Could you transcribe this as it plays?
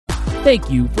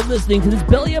Thank you for listening to this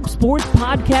Belly Up Sports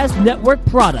Podcast Network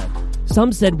product.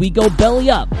 Some said we go belly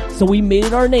up, so we made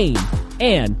it our name,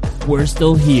 and we're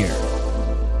still here.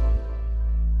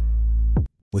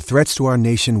 With threats to our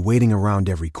nation waiting around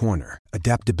every corner,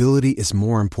 adaptability is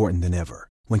more important than ever.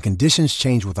 When conditions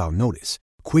change without notice,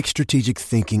 quick strategic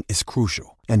thinking is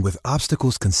crucial. And with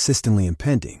obstacles consistently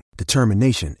impending,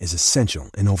 determination is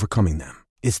essential in overcoming them.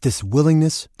 It's this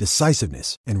willingness,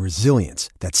 decisiveness, and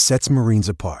resilience that sets Marines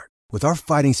apart. With our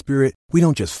fighting spirit, we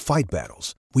don't just fight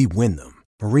battles, we win them.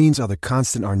 Marines are the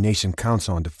constant our nation counts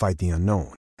on to fight the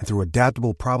unknown. And through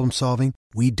adaptable problem solving,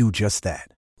 we do just that.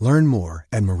 Learn more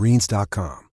at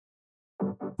marines.com.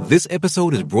 This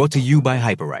episode is brought to you by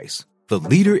Hyperice, the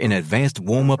leader in advanced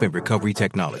warm-up and recovery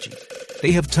technology.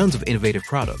 They have tons of innovative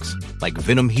products, like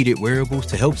Venom-heated wearables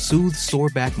to help soothe sore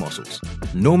back muscles,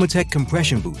 Normatec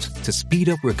compression boots to speed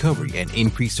up recovery and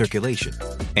increase circulation,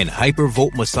 and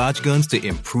Hypervolt massage guns to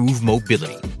improve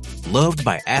mobility. Loved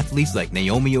by athletes like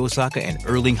Naomi Osaka and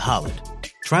Erling Haaland.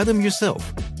 Try them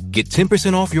yourself. Get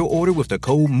 10% off your order with the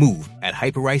code MOVE at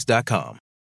hyperice.com.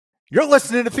 You're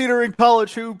listening to Theater in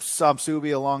College Hoops. I'm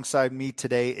Subi. Alongside me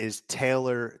today is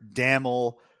Taylor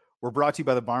Dammel. We're brought to you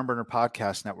by the Barn Burner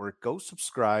Podcast Network. Go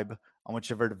subscribe on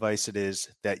whichever device it is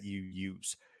that you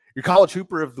use. Your College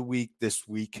Hooper of the Week this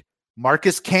week,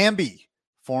 Marcus Camby,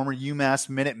 former UMass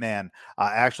Minuteman.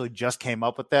 I actually just came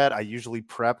up with that. I usually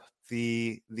prep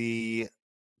the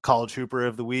College Hooper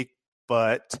of the Week,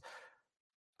 but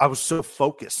I was so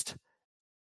focused.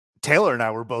 Taylor and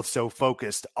I were both so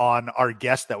focused on our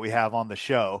guest that we have on the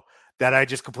show that I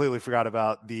just completely forgot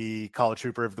about the College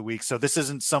Hooper of the Week. So this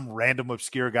isn't some random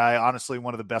obscure guy. Honestly,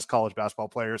 one of the best college basketball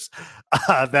players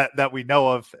that we know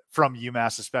of from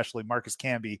UMass, especially Marcus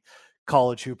Camby,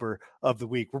 College Hooper of the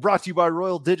Week. We're brought to you by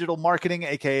Royal Digital Marketing,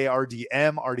 aka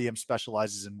RDM. RDM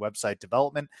specializes in website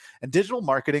development and digital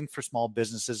marketing for small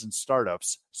businesses and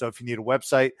startups. So if you need a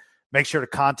website, make sure to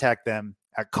contact them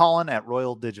at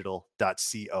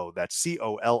colin@royaldigital.co. That's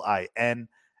COLIN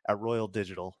at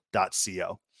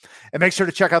royaldigital.co. And make sure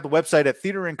to check out the website at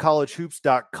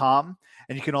theaterincollegehoops.com.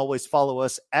 And you can always follow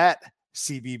us at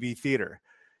CBB Theater.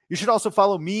 You should also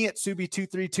follow me at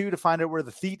Subi232 to find out where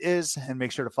the Theat is. And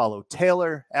make sure to follow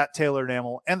Taylor at Taylor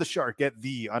Dammel and the Shark at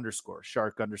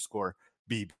 _Shark_BB.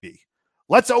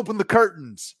 Let's open the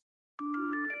curtains.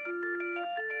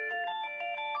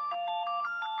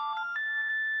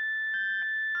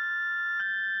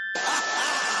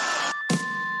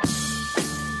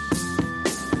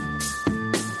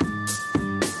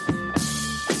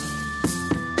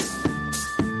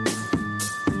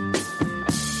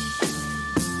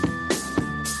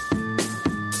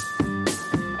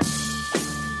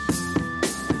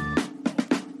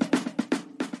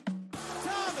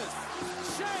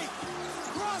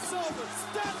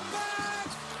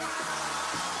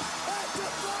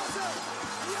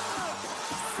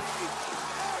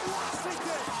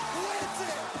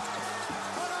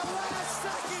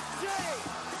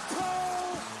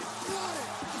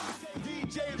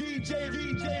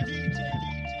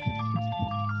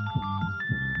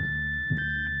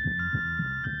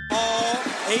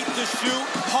 Eight to shoot.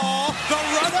 Hall, the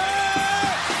runner!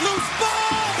 Loose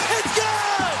ball! It's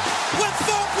good! With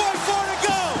 4.4 to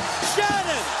go!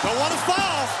 Shannon! Don't want to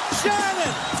foul! Shannon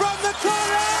from the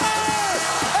corner!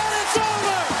 And it's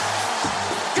over!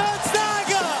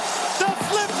 Gonzaga! The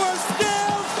flipper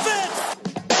still fits!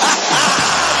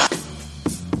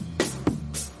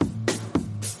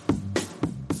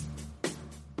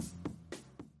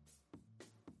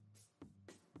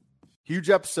 Huge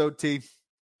episode, T.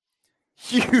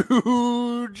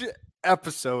 Huge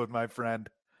episode, my friend.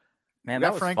 Man,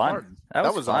 that was Frank fun. Martin.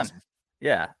 That was fun. Awesome.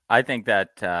 Yeah, I think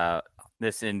that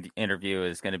this interview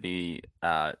is going to be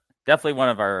definitely one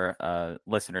of our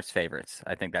listeners' favorites.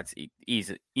 I think that's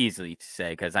easily to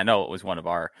say because I know it was one of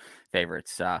our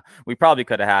favorites. We probably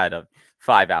could have had a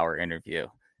 5-hour interview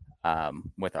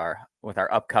with our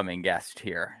upcoming guest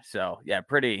here. So yeah,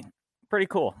 pretty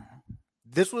cool.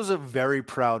 This was a very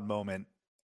proud moment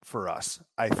for us,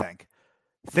 I think.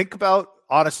 Think about,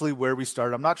 honestly, where we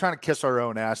started. I'm not trying to kiss our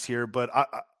own ass here, but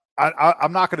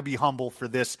I'm not going to be humble for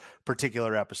this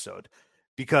particular episode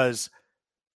because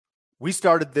we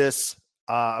started this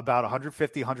about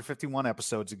 151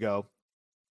 episodes ago.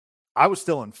 I was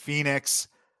still in Phoenix.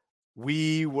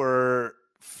 We were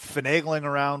finagling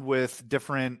around with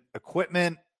different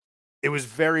equipment. It was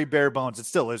very bare bones. It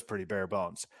still is pretty bare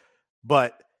bones.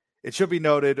 But it should be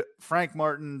noted, Frank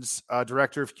Martin's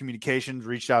director of communications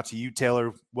reached out to you,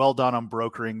 Taylor. Well done on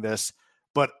brokering this.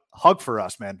 But hug for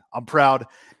us, man. I'm proud.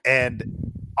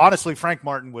 And honestly, Frank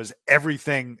Martin was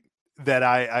everything that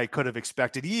I could have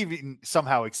expected. He even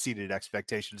somehow exceeded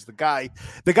expectations. The guy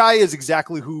is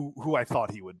exactly who I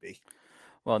thought he would be.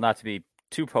 Well, not to be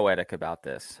too poetic about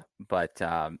this, but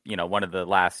one of the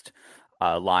last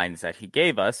lines that he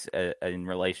gave us in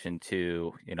relation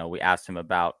to, we asked him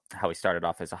about how he started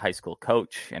off as a high school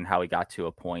coach and how he got to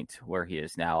a point where he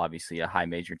is now obviously a high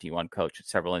major D1 coach at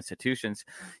several institutions.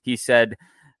 He said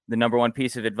the number one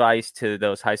piece of advice to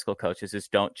those high school coaches is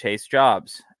don't chase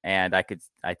jobs. And I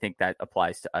think that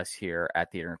applies to us here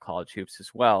at Theater and College Hoops as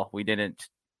well. We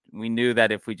knew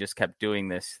that if we just kept doing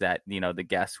this, that, the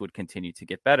guests would continue to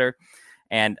get better.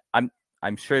 And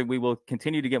I'm sure we will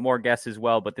continue to get more guests as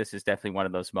well, but this is definitely one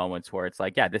of those moments where it's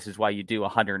like, yeah, this is why you do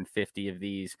 150 of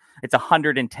these. It's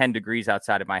 110 degrees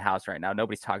outside of my house right now.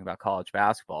 Nobody's talking about college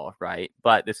basketball, right?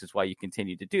 But this is why you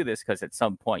continue to do this, because at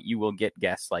some point you will get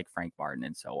guests like Frank Martin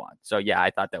and so on. So yeah, I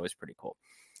thought that was pretty cool.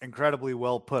 Incredibly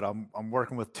well put. I'm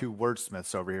working with two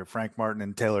wordsmiths over here, Frank Martin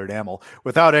and Taylor Damel.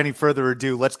 Without any further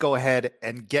ado, let's go ahead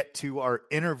and get to our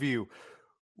interview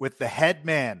with the head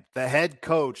man, the head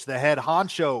coach, the head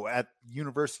honcho at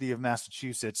University of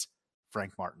Massachusetts,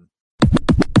 Frank Martin.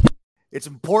 It's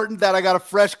important that I got a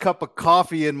fresh cup of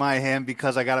coffee in my hand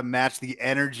because I got to match the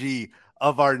energy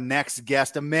of our next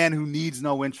guest, a man who needs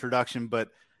no introduction, but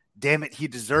damn it, he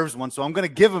deserves one. So I'm going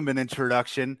to give him an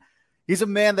introduction. He's a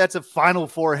man that's a Final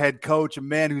Four head coach, a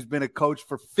man who's been a coach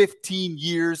for 15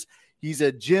 years. He's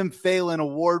a Jim Phelan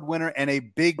Award winner and a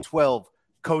Big 12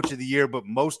 Coach of the Year. But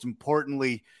most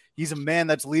importantly, he's a man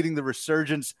that's leading the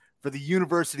resurgence for the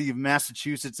University of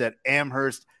Massachusetts at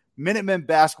Amherst Minutemen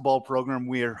basketball program.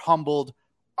 We are humbled,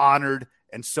 honored,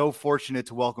 and so fortunate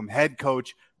to welcome head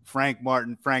coach Frank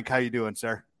Martin. Frank, how you doing,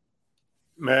 sir?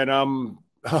 Man,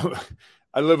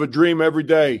 I live a dream every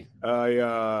day.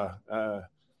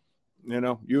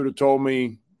 You would have told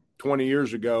me 20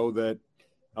 years ago that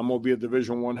I'm going to be a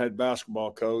Division I head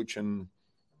basketball coach and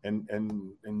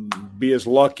be as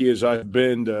lucky as I've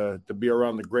been to be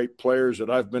around the great players that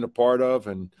I've been a part of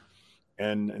and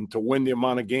to win the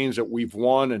amount of games that we've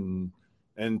won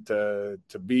and to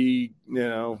be,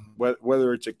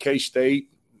 whether it's at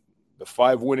K-State, the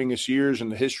 5 winningest years in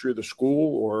the history of the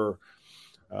school, or,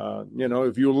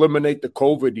 if you eliminate the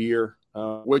COVID year,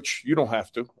 which you don't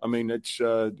have to. I mean, it's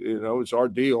our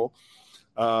deal.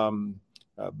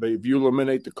 But if you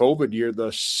eliminate the COVID year,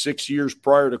 the 6 years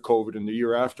prior to COVID and the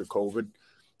year after COVID,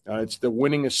 it's the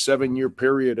winningest 7-year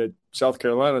period at South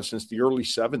Carolina since the early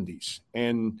 70s,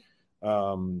 and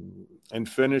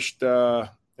finished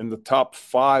in the top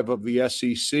 5 of the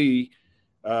SEC.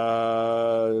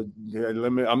 I'm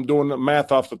doing the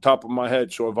math off the top of my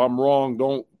head, so if I'm wrong,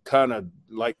 don't kind of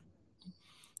like.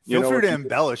 Feel free to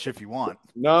embellish if you want.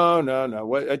 No.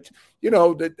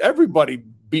 Everybody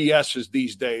BS's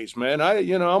these days, man.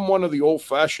 I'm one of the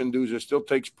old-fashioned dudes that still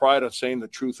takes pride on saying the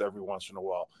truth every once in a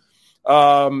while.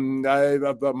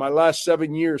 My last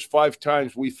 7 years, 5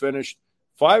 times we finished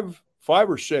 5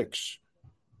 or 6,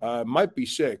 might be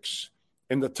 6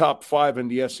 in the top 5 in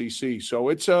the SEC. So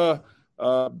it's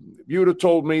you would have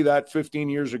told me that 15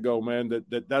 years ago, man,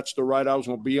 that's the ride I was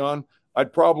going to be on.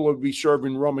 I'd probably be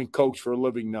serving rum and cokes for a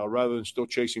living now rather than still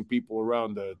chasing people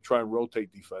around to try and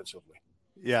rotate defensively.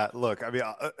 Yeah, look, I mean,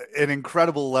 an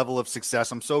incredible level of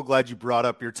success. I'm so glad you brought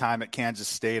up your time at Kansas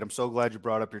State. I'm so glad you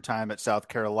brought up your time at South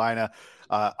Carolina.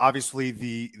 Obviously,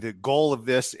 the goal of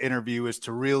this interview is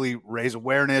to really raise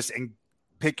awareness and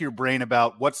pick your brain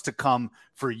about what's to come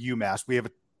for UMass. We have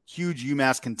a huge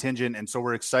UMass contingent, and so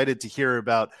we're excited to hear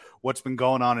about what's been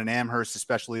going on in Amherst,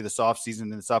 especially this offseason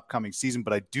and this upcoming season.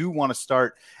 But I do want to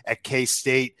start at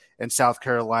K-State and South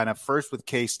Carolina, first with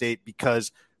K-State,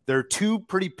 because there are 2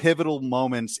 pretty pivotal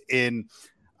moments in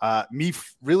me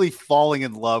really falling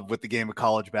in love with the game of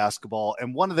college basketball,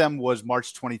 and one of them was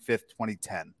March 25th,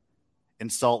 2010 in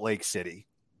Salt Lake City.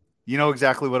 You know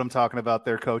exactly what I'm talking about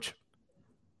there, Coach?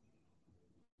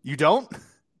 You don't?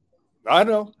 I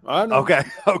know.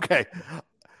 Okay.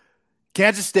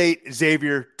 Kansas State,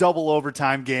 Xavier, double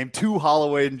overtime game, 2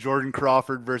 Holloway and Jordan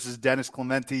Crawford versus Dennis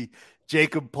Clementi,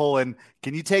 Jacob Pullen.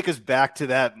 Can you take us back to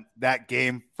that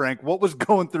game, Frank? What was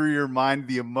going through your mind,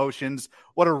 the emotions?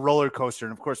 What a roller coaster.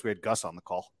 And, of course, we had Gus on the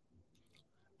call.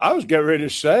 I was getting ready to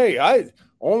say,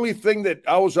 only thing that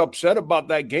I was upset about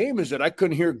that game is that I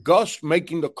couldn't hear Gus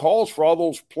making the calls for all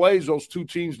those plays those 2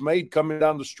 teams made coming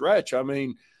down the stretch.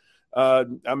 When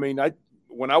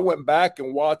I went back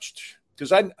and watched,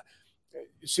 because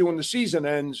when the season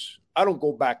ends, I don't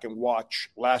go back and watch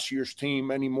last year's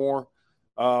team anymore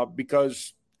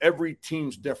because every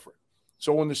team's different.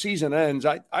 So when the season ends,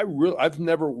 I've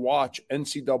never watched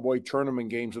NCAA tournament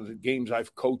games of the games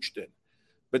I've coached in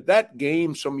But that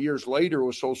game some years later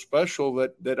was so special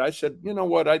that I said, you know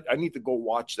what, I need to go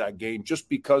watch that game just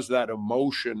because that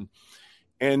emotion.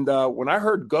 And when I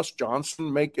heard Gus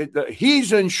Johnson make it,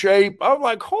 he's in shape, I'm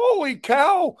like, holy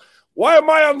cow, why am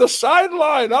I on the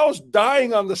sideline? I was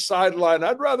dying on the sideline.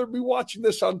 I'd rather be watching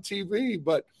this on TV.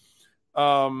 But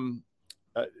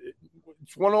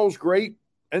it's one of those great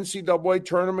NCAA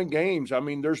tournament games. I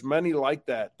mean, there's many like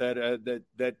that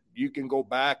you can go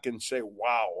back and say,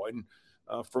 wow. And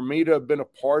for me to have been a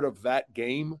part of that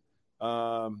game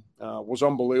was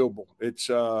unbelievable. It's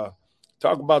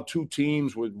talk about two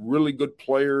teams with really good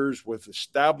players, with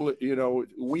established,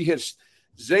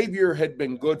 Xavier had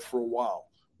been good for a while.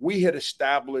 We had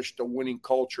established a winning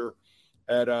culture.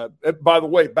 By the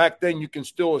way, back then you can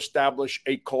still establish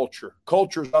a culture.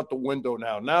 Culture's out the window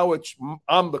now. Now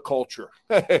I'm the culture.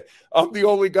 I'm the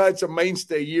only guy that's a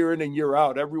mainstay year in and year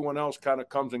out. Everyone else kind of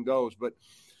comes and goes. But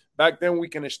back then we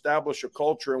can establish a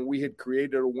culture, and we had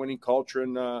created a winning culture.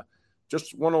 And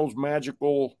just one of those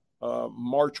magical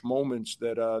March moments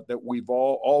that we've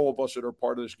all of us that are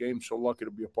part of this game so lucky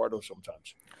to be a part of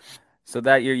sometimes. So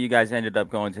that year you guys ended up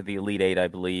going to the Elite Eight, I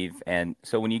believe. And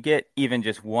so when you get even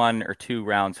just one or two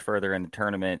rounds further in the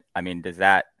tournament, I mean,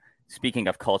 speaking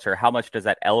of culture, how much does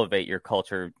that elevate your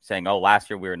culture, saying, oh, last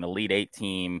year we were an Elite Eight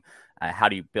team? How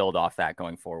do you build off that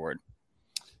going forward?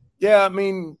 Yeah, I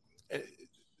mean,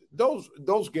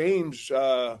 those games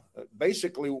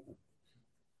basically,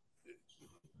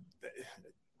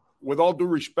 with all due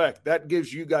respect, that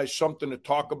gives you guys something to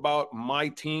talk about, my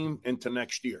team, into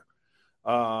next year.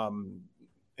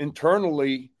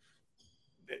 Internally,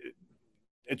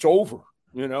 it's over.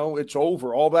 It's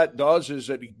over. All that does is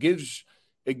that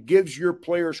it gives your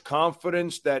players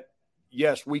confidence that,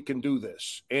 yes, we can do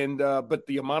this. And but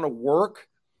the amount of work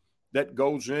that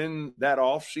goes in that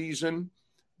off season,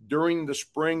 during the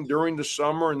spring, during the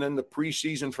summer, and then the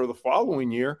preseason for the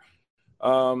following year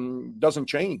doesn't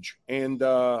change. And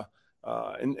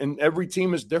every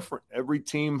team is different. Every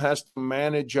team has to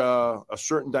manage a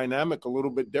certain dynamic a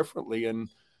little bit differently. And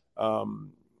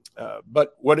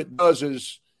but what it does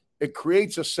is it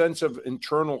creates a sense of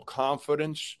internal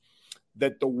confidence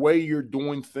that the way you're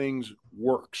doing things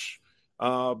works.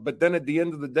 But then at the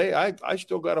end of the day, I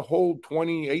still got to hold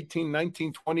 20, 18,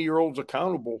 19, 20-year-olds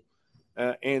accountable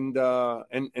and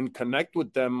connect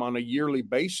with them on a yearly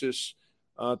basis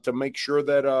to make sure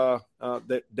that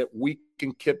that we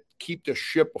can keep the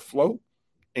ship afloat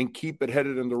and keep it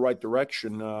headed in the right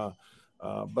direction.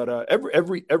 But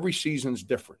every season's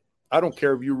different. I don't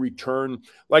care if you return.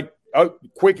 Like a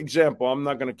quick example, I'm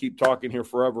not going to keep talking here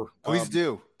forever. Please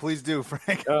do,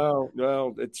 Frank.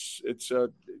 No, it's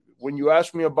when you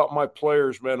ask me about my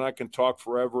players, man, I can talk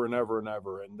forever and ever and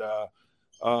ever. And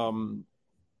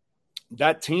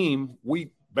that team,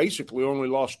 we basically only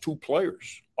lost two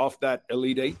players off that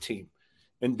Elite Eight team,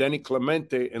 and Denny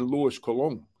Clemente and Luis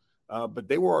Colon. But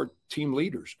they were our team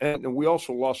leaders. And we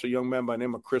also lost a young man by the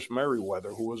name of Chris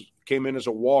Merriweather, who came in as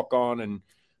a walk-on. And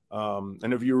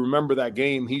if you remember that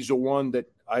game, he's the one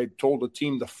that I told the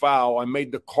team to foul. I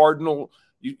made the cardinal.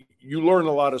 You learn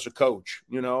a lot as a coach.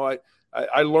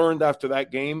 I learned after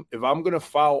that game, if I'm going to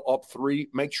foul up three,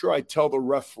 make sure I tell the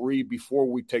referee before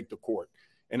we take the court.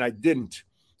 And I didn't.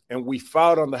 And we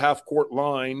fouled on the half-court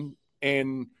line,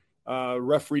 and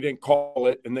referee didn't call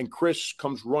it. And then Chris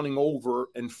comes running over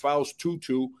and fouls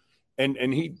Tutu,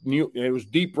 and he knew it was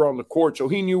deeper on the court, so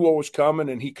he knew what was coming,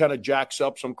 and he kind of jacks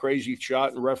up some crazy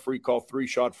shot, and referee called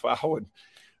 3-shot foul.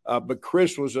 But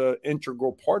Chris was an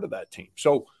integral part of that team.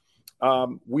 So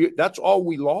that's all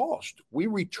we lost. We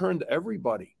returned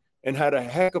everybody and had a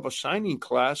heck of a signing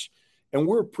class, and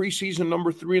we're preseason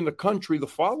number 3 in the country the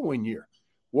following year.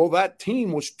 Well, that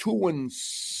team was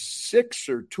 2-6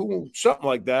 or 2 something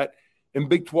like that in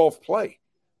Big 12 play.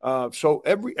 So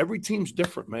every team's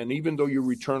different, man. Even though you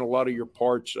return a lot of your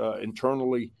parts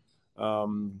internally,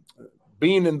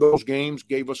 being in those games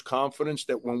gave us confidence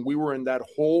that when we were in that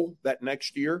hole that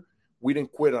next year, we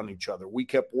didn't quit on each other. We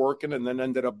kept working, and then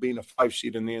ended up being a 5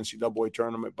 seed in the NCAA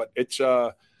tournament. But it's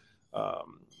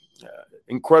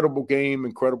incredible game,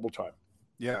 incredible time.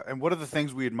 Yeah, and one of the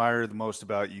things we admire the most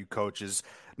about you, Coach, is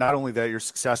not only that you're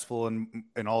successful in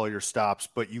all of your stops,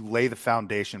 but you lay the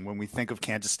foundation. When we think of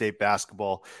Kansas State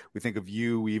basketball, we think of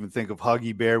you, we even think of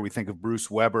Huggy Bear, we think of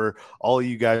Bruce Weber. All of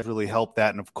you guys really helped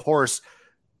that. And, of course,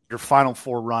 your Final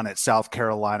Four run at South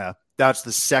Carolina, that's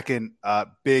the second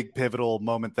big pivotal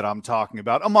moment that I'm talking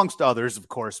about, amongst others, of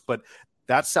course. But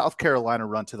that South Carolina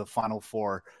run to the Final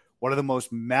Four, one of the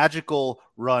most magical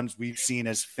runs we've seen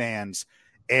as fans.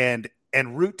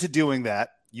 And route to doing that,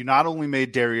 You not only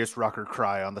made Darius Rucker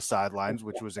cry on the sidelines,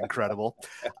 which was incredible,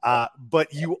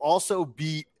 but you also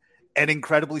beat an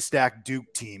incredibly stacked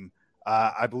Duke team.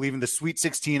 I believe in the Sweet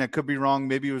 16. I could be wrong.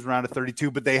 Maybe it was around a 32,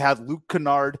 but they had Luke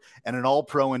Kennard and an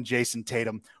all-pro in Jason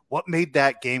Tatum. What made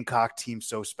that Gamecock team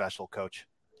so special, Coach?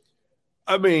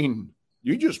 I mean,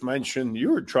 you just mentioned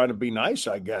you were trying to be nice,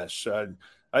 I guess.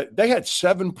 They had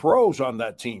 7 pros on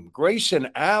that team. Grayson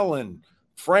Allen,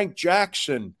 Frank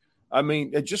Jackson. I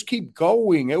mean, it just keep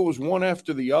going. It was one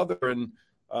after the other. And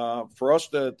for us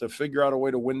to figure out a way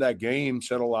to win that game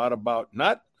said a lot about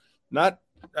not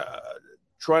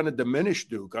trying to diminish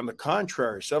Duke. On the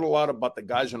contrary, said a lot about the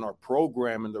guys in our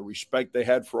program and the respect they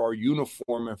had for our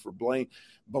uniform and for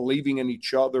believing in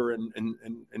each other.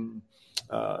 And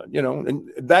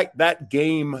that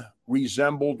game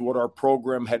resembled what our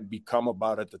program had become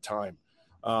about at the time.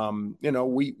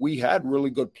 We had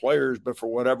really good players, but for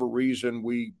whatever reason,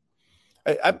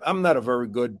 I'm not a very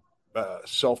good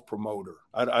self-promoter.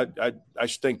 I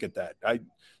stink at that.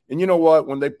 And you know what?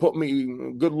 When they put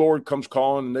me, good Lord comes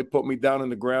calling, and they put me down in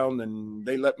the ground and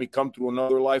they let me come to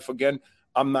another life again,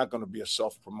 I'm not going to be a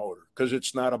self-promoter because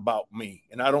it's not about me.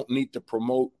 And I don't need to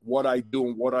promote what I do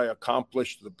and what I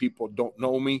accomplish to the people who don't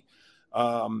know me.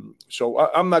 So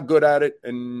I'm not good at it.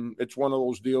 And it's one of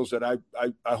those deals that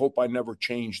I hope I never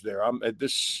change there.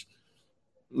 This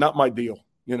not my deal.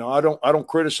 I don't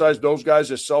criticize those guys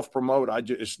that self-promote.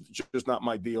 It's just not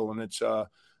my deal. And it's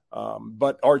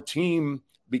but our team,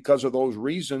 because of those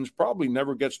reasons, probably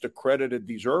never gets the credit it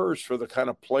deserves for the kind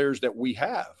of players that we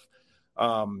have.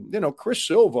 Chris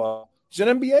Silva, he's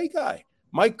an NBA guy.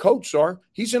 Mike Kotsar,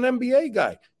 he's an NBA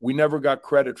guy. We never got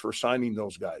credit for signing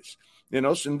those guys.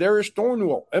 Sindarius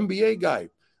Thornwell, NBA guy.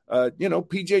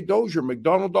 PJ Dozier,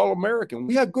 McDonald All-American.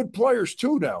 We have good players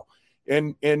too now.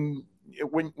 And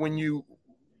when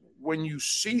you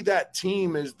see that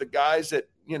team as the guys that,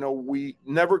 we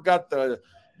never got the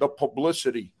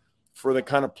publicity for the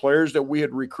kind of players that we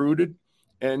had recruited.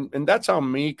 And that's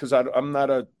on me because I'm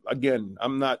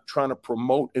not trying to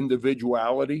promote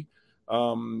individuality.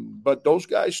 But those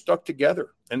guys stuck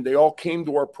together and they all came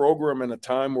to our program in a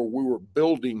time where we were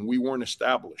building, we weren't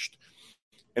established.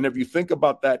 And if you think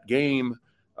about that game,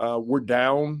 we're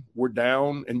down,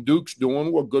 and Duke's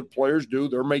doing what good players do.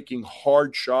 They're making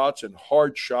hard shots, and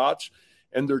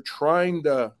they're trying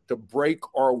to break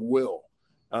our will.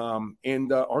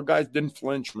 And our guys didn't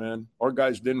flinch, man. Our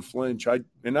guys didn't flinch. I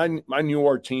knew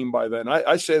our team by then.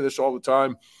 I say this all the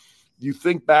time. You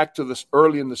think back to this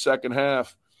early in the second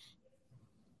half,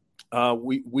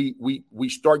 we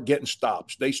start getting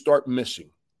stops. They start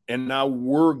missing. And now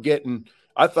we're getting –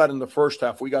 I thought in the first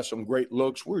half we got some great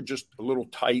looks. We were just a little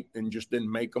tight and just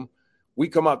didn't make them. We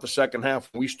come out the second half,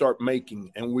 we start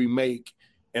making, and we make.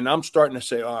 And I'm starting to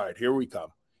say, all right, here we come.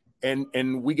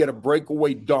 And we get a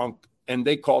breakaway dunk, and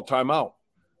they call timeout.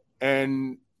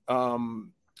 And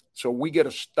so we get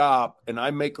a stop, and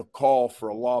I make a call for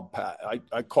a lob pass.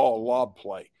 I call a lob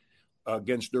play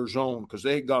against their zone because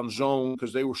they had gone zone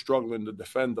because they were struggling to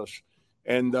defend us.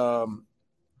 And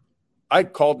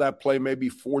I'd called that play maybe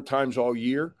 4 times all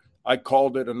year. I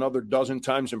called it another dozen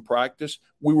times in practice.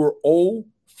 We were 0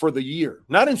 for the year,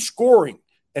 not in scoring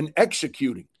and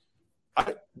executing.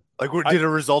 Did it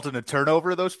result in a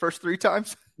turnover those first 3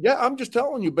 times? Yeah, I'm just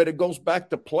telling you, but it goes back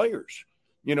to players,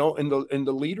 in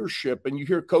the leadership. And you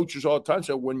hear coaches all the time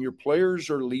say, when your players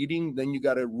are leading, then you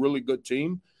got a really good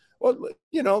team. Well,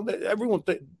 everyone,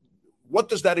 what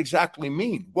does that exactly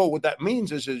mean? Well, what that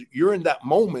means is you're in that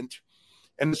moment,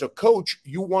 and as a coach,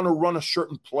 you want to run a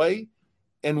certain play,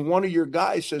 and one of your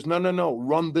guys says, no,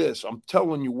 run this. I'm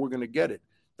telling you, we're going to get it.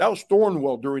 That was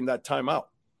Thornwell during that timeout.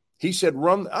 He said,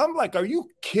 run. I'm like, are you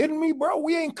kidding me, bro?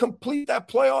 We ain't complete that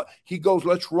play. He goes,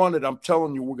 let's run it. I'm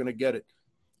telling you, we're going to get it.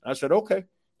 I said, okay,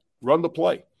 run the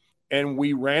play. And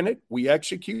we ran it. We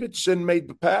executed. Sin made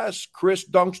the pass. Chris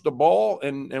dunks the ball,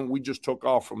 and we just took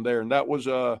off from there. And that was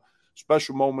a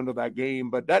special moment of that game.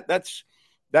 But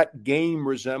that game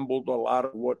resembled a lot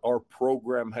of what our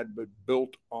program had been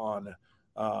built on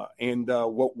and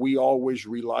what we always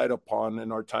relied upon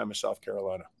in our time in South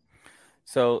Carolina.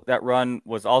 So that run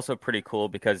was also pretty cool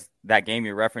because that game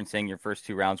you're referencing, your first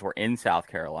 2 rounds were in South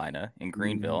Carolina, in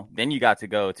Greenville. Mm-hmm. Then you got to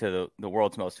go to the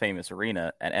world's most famous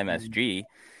arena at MSG.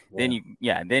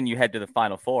 Mm-hmm. Then you head to the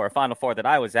Final Four that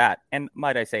I was at, and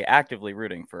might I say actively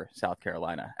rooting for South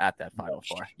Carolina at that Final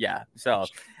Four. Yeah. So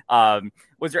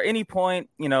was there any point,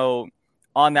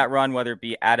 on that run, whether it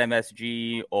be at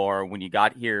MSG or when you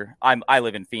got here? I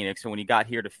live in Phoenix, so when you got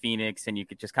here to Phoenix and you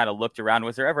could just kind of looked around,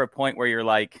 was there ever a point where you're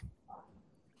like,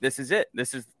 this is it.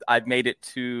 I've made it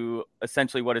to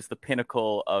essentially what is the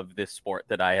pinnacle of this sport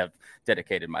that I have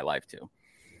dedicated my life to?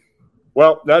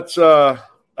 Well, that's the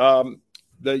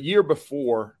year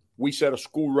before we set a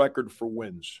school record for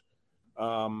wins.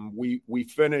 We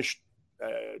finished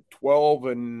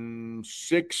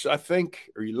 12-6, I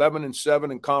think, or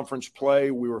 11-7 in conference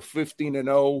play. We were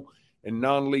 15-0 in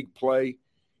non-league play,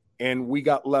 and we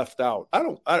got left out. I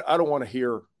don't want to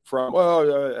hear from.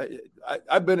 Well,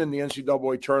 I've been in the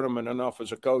NCAA tournament enough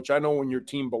as a coach. I know when your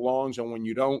team belongs and when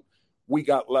you don't. We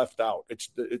got left out.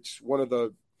 It's one of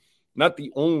the, not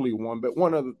the only one, but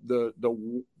one of the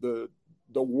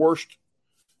worst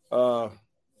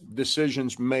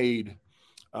decisions made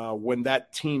when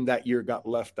that team that year got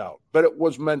left out. But it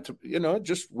was meant to,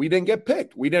 just we didn't get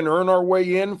picked. We didn't earn our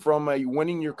way in from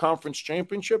winning your conference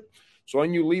championship. So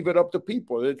then you leave it up to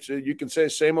people. You can say the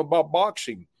same about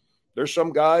boxing. There's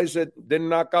some guys that didn't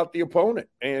knock out the opponent,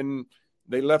 and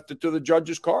they left it to the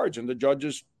judges' cards, and the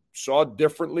judges saw it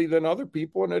differently than other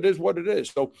people, and it is what it is.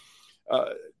 So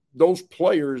those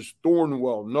players,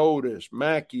 Thornwell, Notice,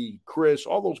 Mackey, Chris,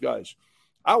 all those guys,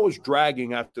 I was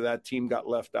dragging after that team got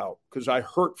left out because I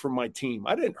hurt for my team.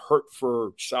 I didn't hurt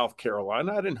for South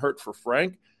Carolina. I didn't hurt for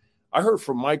Frank. I hurt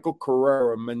for Michael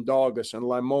Carrera, Mendogas, and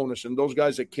Limones, and those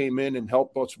guys that came in and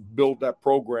helped us build that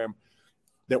program,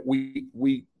 that we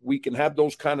can have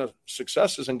those kind of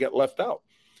successes and get left out.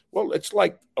 Well, it's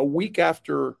like a week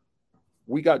after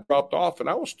we got dropped off, and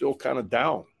I was still kind of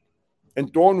down.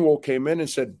 And Thornwell came in and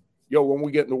said, "Yo, when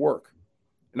we getting to work?"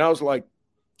 And I was like,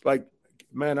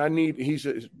 man,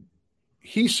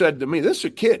 he said to me, this is a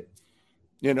kid,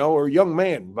 or a young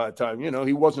man by the time,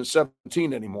 he wasn't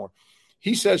 17 anymore.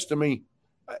 He says to me,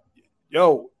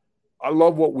 "Yo, I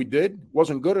love what we did.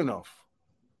 Wasn't good enough."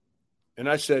 And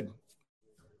I said,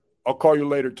 "I'll call you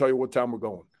later, tell you what time we're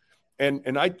going."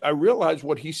 And I realized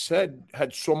what he said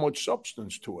had so much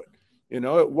substance to it.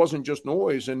 It wasn't just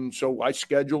noise. And so I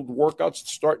scheduled workouts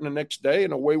starting the next day,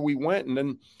 and away we went.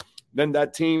 And then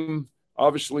that team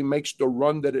obviously makes the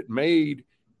run that it made.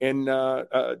 And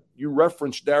you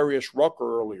referenced Darius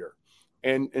Rucker earlier.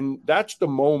 And that's the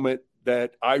moment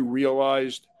that I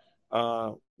realized,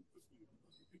 I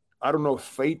don't know if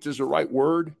fate is the right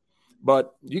word,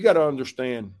 but you got to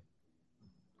understand,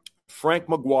 Frank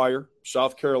McGuire,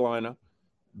 South Carolina,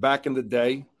 back in the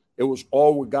day, it was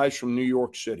all with guys from New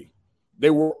York City. They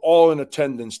were all in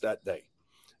attendance that day.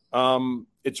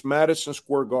 It's Madison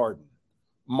Square Garden.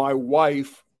 My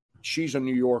wife, she's a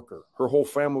New Yorker. Her whole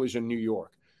family's in New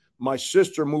York. My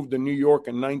sister moved to New York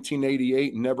in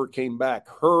 1988 and never came back.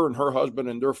 Her and her husband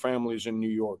and their families in New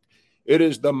York. It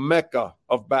is the mecca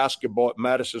of basketball at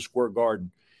Madison Square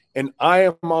Garden. And I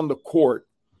am on the court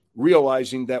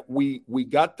realizing that we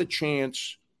got the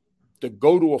chance to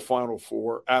go to a Final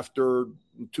Four after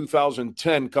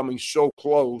 2010 coming so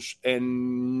close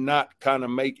and we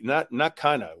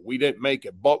didn't make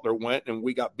it. Butler went and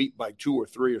we got beat by 2 or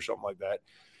 3 or something like that.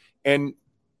 And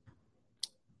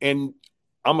I'm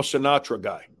a Sinatra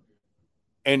guy.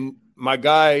 And my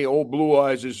guy, Old Blue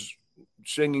Eyes, is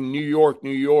singing New York,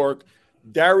 New York.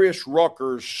 Darius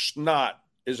Rucker's snot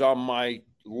is on my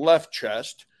left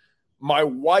chest. My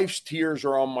wife's tears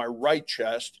are on my right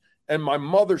chest, and my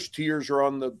mother's tears are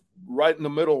on the right in the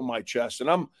middle of my chest.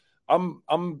 And I'm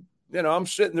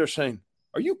sitting there saying,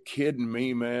 "Are you kidding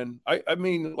me, man? I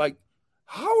mean, like,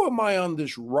 how am I on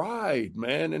this ride,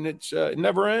 man?" And it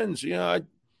never ends. You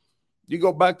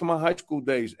go back to my high school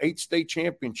days, 8 state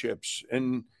championships,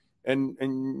 and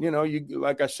you,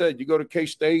 like I said, you go to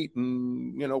K-State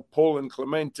and Poland,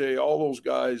 Clemente, all those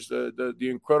guys, the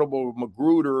incredible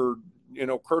Magruder,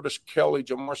 Curtis Kelly,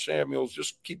 Jamar Samuels,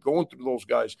 just keep going through those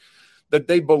guys, that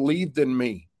they believed in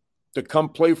me to come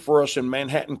play for us in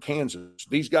Manhattan, Kansas.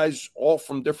 These guys all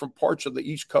from different parts of the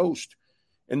East Coast.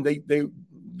 And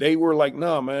they were like,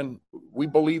 "No, man, we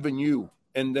believe in you."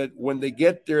 And that when they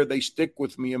get there, they stick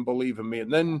with me and believe in me.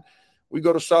 And then we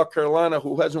go to South Carolina,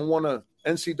 who hasn't won a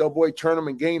NCAA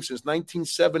tournament game since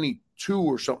 1972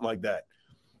 or something like that.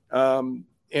 And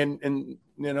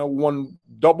won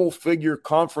double-figure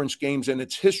conference games in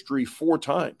its history 4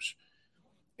 times.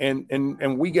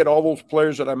 And we get all those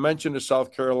players that I mentioned to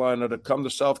South Carolina to come to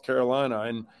South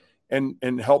Carolina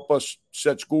and help us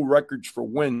set school records for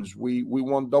wins. We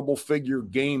won double-figure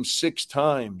games 6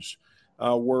 times,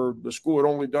 where the school had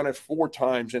only done it 4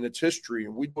 times in its history,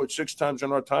 and we do it 6 times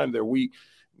in our time there. We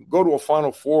go to a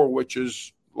Final Four, which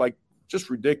is like just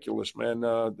ridiculous, man,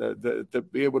 to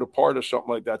be able to part of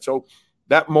something like that. So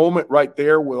that moment right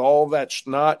there with all that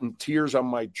snot and tears on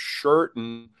my shirt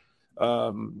and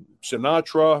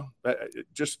Sinatra,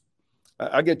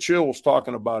 I get chills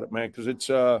talking about it, man, because it's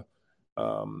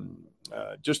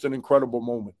just an incredible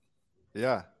moment.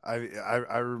 Yeah,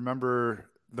 I remember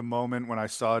the moment when I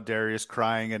saw Darius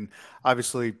crying, and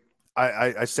obviously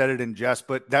I said it in jest,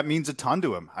 but that means a ton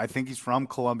to him. I think he's from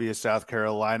Columbia, South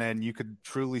Carolina, and you could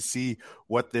truly see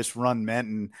what this run meant.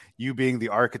 And you being the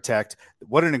architect,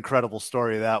 what an incredible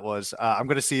story that was. I'm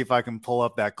going to see if I can pull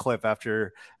up that clip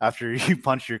after you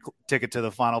punch your ticket to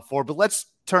the Final Four. But let's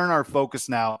turn our focus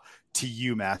now to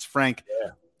UMass. Frank,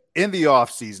 in the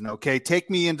offseason, okay, take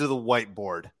me into the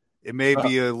whiteboard. It may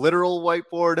be a literal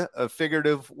whiteboard, a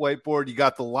figurative whiteboard. You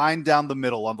got the line down the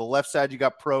middle. On the left side, you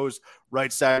got pros.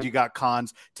 Right side, you got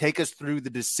cons. Take us through the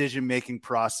decision-making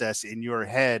process in your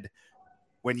head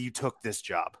when you took this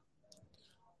job.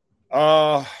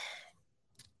 Ryan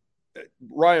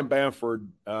Bamford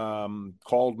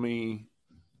called me.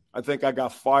 I think I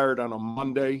got fired on a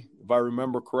Monday, if I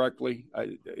remember correctly.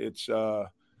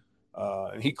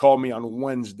 He called me on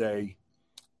Wednesday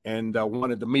and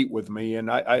wanted to meet with me. And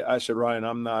I said, Ryan,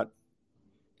 I'm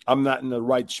not in the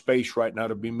right space right now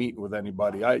to be meeting with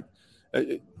anybody.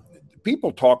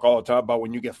 People talk all the time about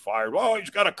when you get fired. Oh,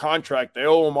 he's got a contract. They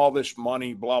owe him all this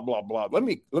money, blah, blah, blah. Let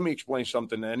me explain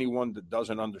something to anyone that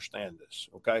doesn't understand this,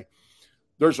 okay?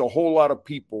 There's a whole lot of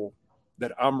people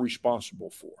that I'm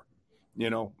responsible for. You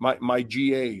know, my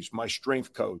GAs, my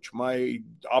strength coach, my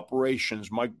operations,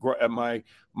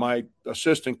 my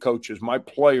assistant coaches, my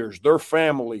players, their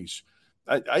families.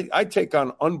 I take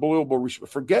on unbelievable –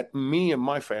 forget me and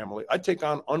my family. I take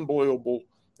on unbelievable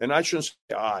 – and I shouldn't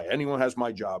say anyone has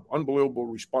my job – unbelievable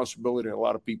responsibility in a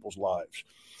lot of people's lives.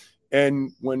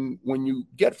 And when you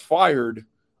get fired,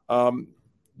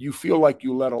 you feel like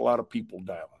you let a lot of people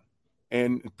down.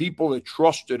 And people that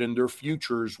trusted in their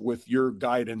futures with your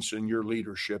guidance and your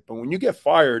leadership. And when you get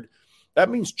fired, that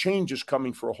means change is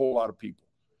coming for a whole lot of people.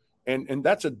 And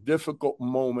that's a difficult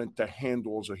moment to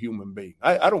handle as a human being.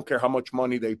 I don't care how much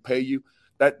money they pay you.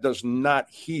 That does not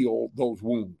heal those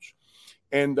wounds.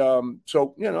 And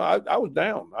so, you know, I was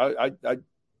down.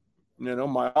 You know,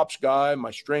 my ops guy,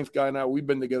 my strength guy now, we've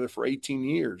been together for 18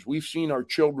 years. We've seen our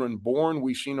children born.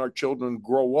 We've seen our children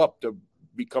grow up to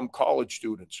become college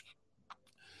students.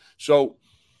 So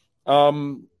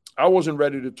I wasn't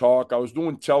ready to talk. I was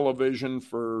doing television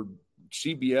for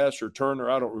CBS or Turner.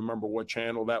 I don't remember what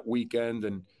channel that weekend.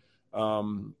 And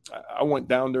I went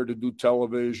down there to do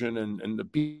television, and the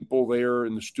people there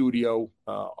in the studio,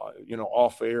 you know,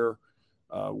 off air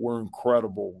were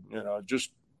incredible. You know, just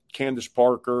Candace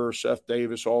Parker, Seth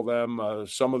Davis, all them,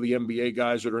 some of the NBA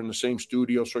guys that are in the same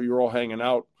studio. So you're all hanging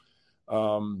out.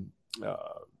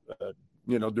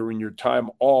 You know, during your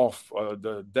time off,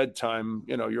 the dead time,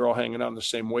 you know, you're all hanging out in the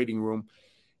same waiting room.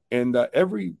 And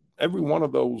every one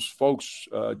of those folks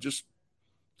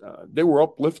they were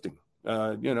uplifting.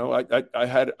 You know, I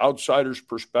had outsider's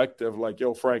perspective, like,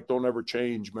 yo, Frank, don't ever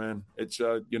change, man. It's,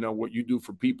 you know, what you do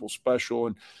for people special.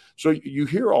 And so you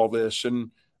hear all this. And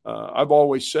I've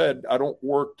always said, I don't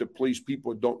work to please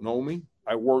people that don't know me.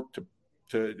 I work to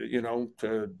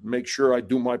make sure I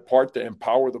do my part to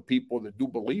empower the people that do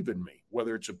believe in me,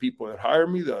 whether it's the people that hire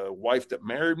me, the wife that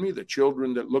married me, the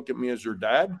children that look at me as their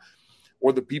dad,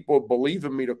 or the people that believe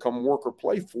in me to come work or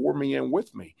play for me and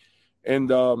with me. And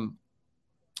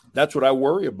that's what I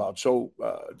worry about. So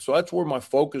that's where my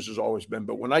focus has always been.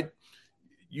 But when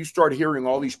you start hearing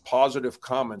all these positive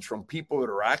comments from people that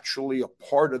are actually a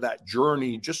part of that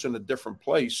journey, just in a different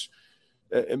place,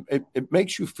 it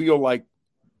makes you feel like,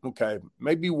 okay,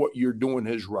 maybe what you're doing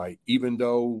is right, even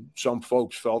though some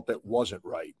folks felt that wasn't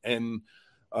right. And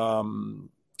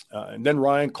then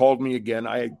Ryan called me again.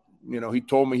 He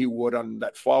told me he would on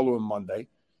that following Monday,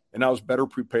 and I was better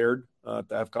prepared to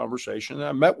have conversation. And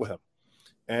I met with him,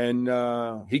 and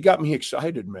he got me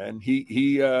excited, man.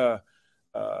 He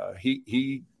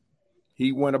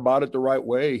went about it the right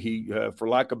way. He, for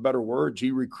lack of better words,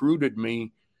 he recruited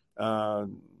me,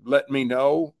 let me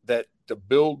know that to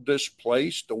build this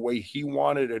place the way he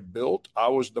wanted it built, I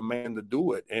was the man to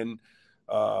do it. And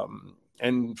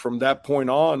from that point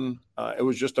on, it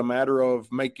was just a matter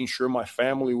of making sure my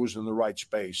family was in the right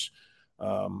space.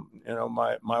 You know,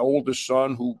 my oldest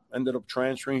son, who ended up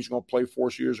transferring, he's going to play 4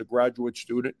 years as a graduate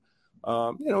student.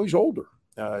 You know, he's older.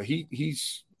 He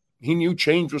knew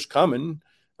change was coming,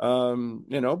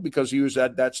 you know, because he was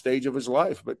at that stage of his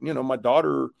life. But, you know, my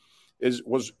daughter is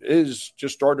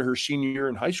just started her senior year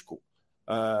in high school.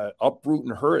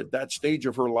 Uprooting her at that stage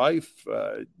of her life,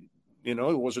 you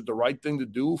know, was it the right thing to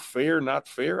do? Fair, not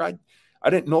fair? I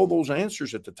didn't know those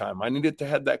answers at the time. I needed to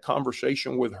have that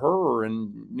conversation with her,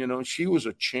 and, you know, she was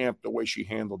a champ the way she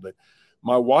handled it.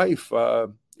 My wife, you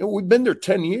know, we've been there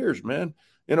 10 years, man.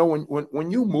 You know,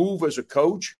 when you move as a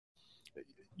coach,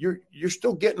 you're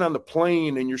still getting on the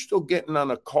plane, and you're still getting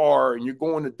on a car, and you're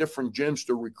going to different gyms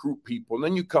to recruit people. And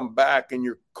then you come back and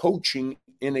you're coaching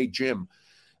in a gym.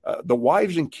 the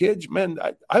wives and kids, man,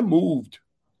 I moved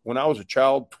when I was a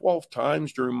child 12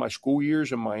 times during my school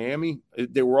years in Miami.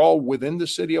 They were all within the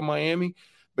city of Miami,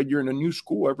 but you're in a new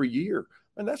school every year.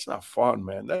 And that's not fun,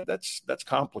 man. That's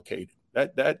complicated.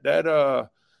 And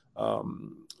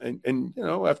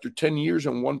after 10 years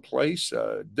in one place,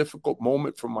 difficult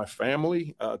moment for my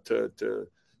family to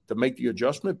make the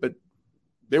adjustment, but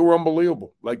they were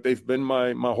unbelievable. Like they've been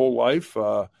my whole life,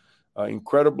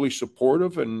 incredibly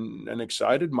supportive and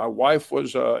excited. My wife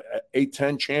was a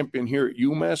A10 champion here at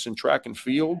UMass in track and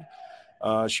field.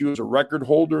 She was a record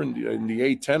holder in the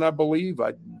A10, I believe.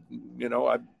 I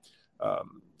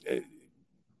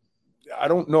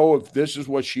don't know if this is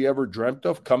what she ever dreamt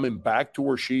of, coming back to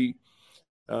where she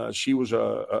was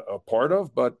a part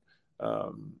of, but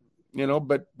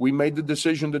but we made the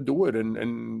decision to do it.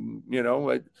 And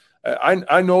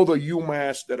I know the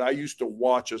UMass that I used to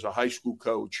watch as a high school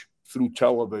coach through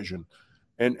television.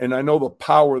 And I know the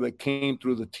power that came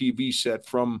through the TV set,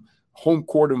 from home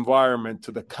court environment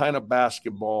to the kind of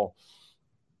basketball.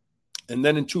 And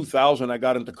then in 2000, I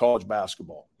got into college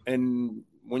basketball. And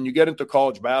when you get into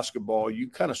college basketball, you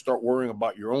kind of start worrying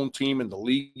about your own team and the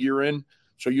league you're in.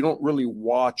 So you don't really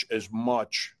watch as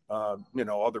much,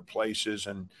 other places.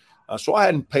 And so I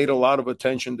hadn't paid a lot of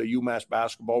attention to UMass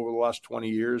basketball over the last 20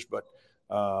 years, but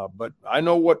I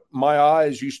know what my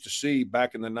eyes used to see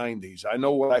back in the 90s. I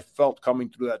know what I felt coming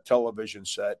through that television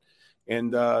set.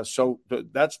 And so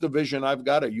that's the vision I've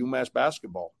got at UMass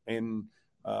basketball. And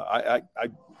I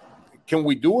can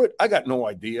we do it? I got no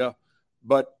idea.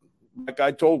 But like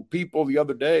I told people the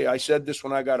other day, I said this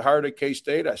when I got hired at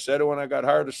K-State. I said it when I got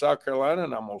hired at South Carolina,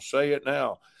 and I'm going to say it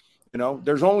now.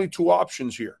 There's only two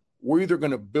options here. We're either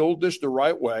going to build this the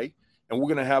right way, and we're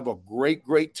going to have a great,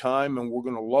 great time, and we're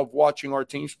going to love watching our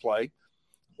teams play,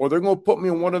 or they're going to put me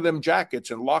in one of them jackets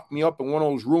and lock me up in one of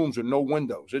those rooms with no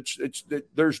windows.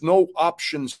 There's no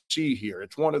option C here.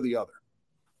 It's one or the other.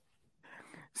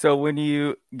 So when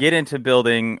you get into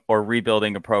building or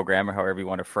rebuilding a program, or however you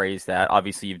want to phrase that,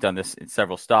 obviously you've done this in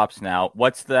several stops now.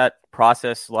 What's that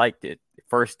process like?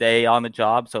 First day on the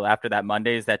job, so after that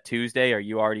Monday, is that Tuesday? Are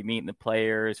you already meeting the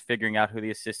players, figuring out who the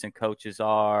assistant coaches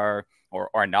are or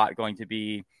are not going to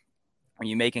be? Are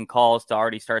you making calls to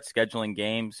already start scheduling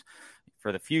games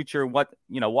for the future?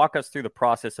 Walk us through the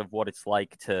process of what it's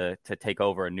like to take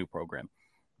over a new program.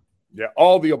 Yeah,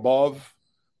 all the above.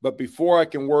 But before I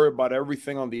can worry about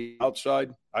everything on the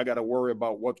outside, I got to worry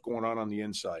about what's going on the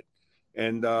inside.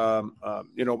 And,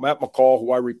 Matt McCall,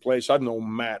 who I replaced, I've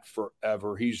known Matt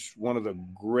forever. He's one of the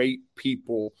great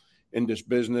people in this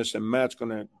business. And Matt's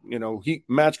going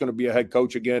to be a head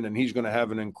coach again, and he's going to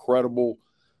have an incredible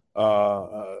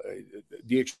the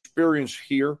experience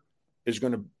here has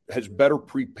better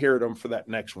prepared him for that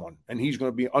next one. And he's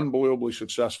going to be unbelievably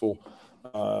successful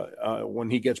when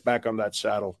he gets back on that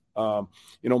saddle.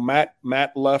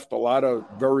 Matt left a lot of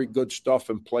very good stuff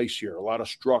in place here, a lot of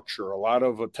structure, a lot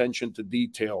of attention to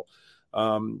detail.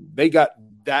 They got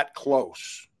that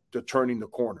close to turning the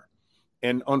corner.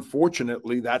 And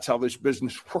unfortunately, that's how this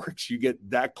business works. You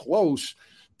get that close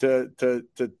to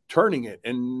turning it.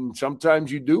 And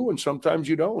sometimes you do, and sometimes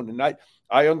you don't. And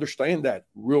I understand that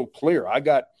real clear. I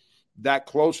got that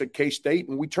close at K-State,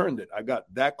 and we turned it. I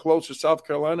got that close at South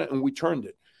Carolina, and we turned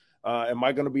it. Am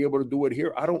I going to be able to do it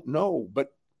here? I don't know,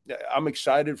 but I'm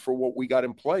excited for what we got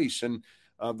in place. And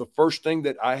the first thing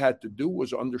that I had to do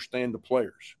was understand the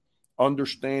players,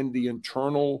 understand the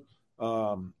internal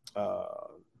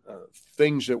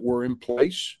things that were in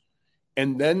place,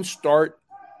 and then start.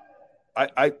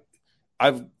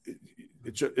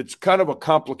 It's kind of a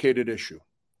complicated issue.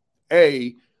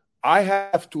 I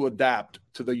have to adapt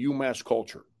to the UMass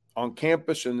culture on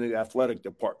campus and the athletic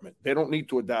department. They don't need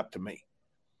to adapt to me.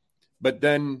 But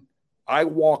then I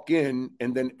walk in,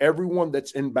 and then everyone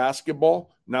that's in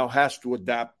basketball now has to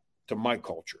adapt to my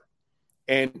culture.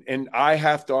 And I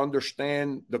have to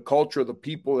understand the culture of the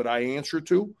people that I answer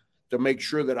to make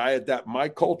sure that I adapt my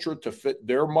culture to fit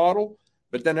their model.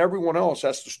 But then everyone else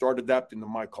has to start adapting to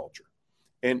my culture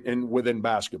and within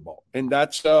basketball. And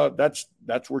that's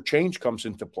where change comes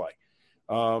into play.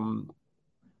 I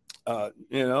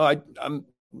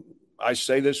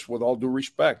say this with all due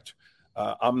respect.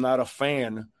 I'm not a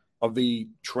fan of the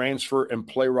transfer and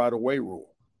play right away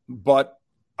rule, but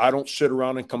I don't sit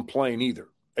around and complain either.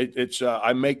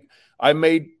 I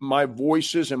made my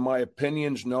voices and my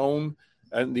opinions known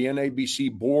in the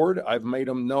NABC board. I've made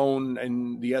them known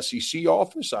in the SEC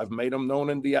office. I've made them known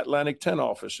in the Atlantic 10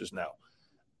 offices now.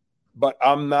 But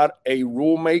I'm not a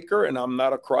rule maker, and I'm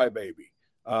not a crybaby.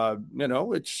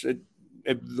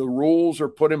 if the rules are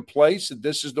put in place that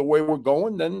this is the way we're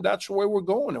going, then that's the way we're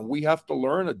going. And we have to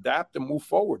learn, adapt, and move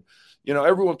forward.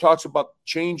 Everyone talks about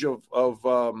change of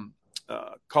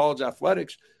college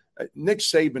athletics. Nick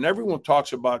Saban, everyone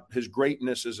talks about his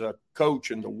greatness as a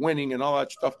coach and the winning and all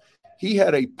that stuff. He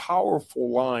had a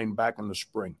powerful line back in the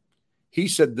spring. He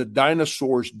said the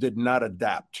dinosaurs did not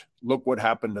adapt. Look what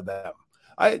happened to them.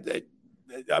 I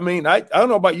don't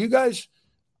know about you guys.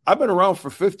 I've been around for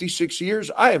 56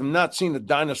 years. I have not seen a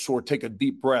dinosaur take a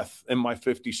deep breath in my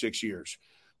 56 years.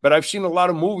 But I've seen a lot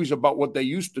of movies about what they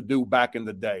used to do back in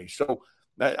the day. So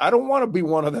I don't want to be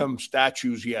one of them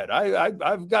statues yet.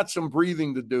 I've got some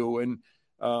breathing to do. And,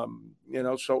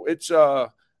 so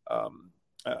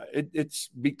it's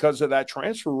because of that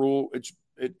transfer rule.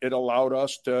 It allowed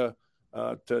us to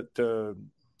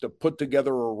put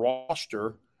together a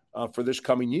roster for this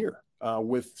coming year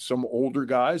with some older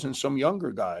guys and some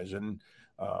younger guys. And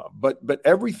but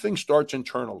everything starts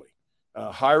internally.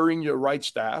 Hiring your right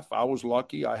staff. I was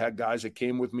lucky. I had guys that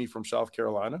came with me from South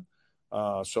Carolina.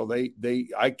 So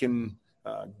I can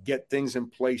get things in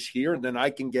place here, and then I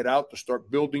can get out to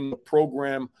start building the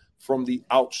program from the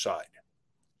outside.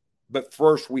 But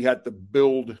first we had to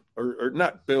build or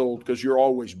not build, because you're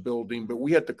always building, but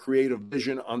we had to create a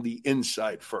vision on the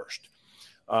inside first.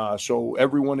 So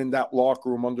everyone in that locker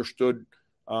room understood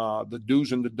the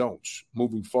do's and the don'ts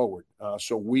moving forward.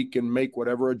 So we can make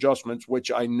whatever adjustments, which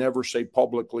I never say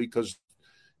publicly because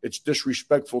it's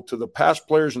disrespectful to the past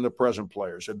players and the present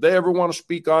players. If they ever want to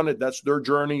speak on it, that's their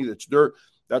journey.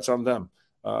 That's on them.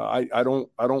 I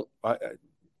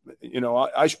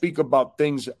speak about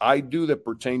things I do that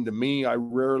pertain to me. I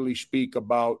rarely speak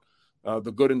about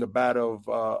the good and the bad of,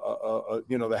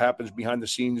 that happens behind the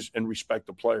scenes in respect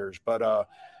to players. But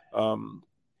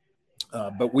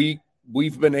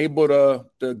we've been able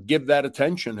to give that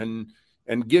attention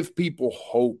and give people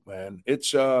hope, man.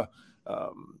 It's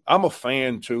I'm a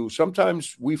fan too.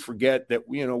 Sometimes we forget that,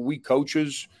 we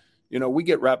coaches, we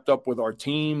get wrapped up with our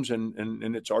teams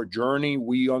and it's our journey.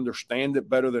 We understand it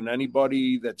better than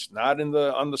anybody that's not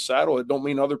on the saddle. It don't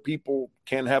mean other people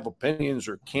can't have opinions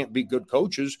or can't be good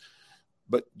coaches.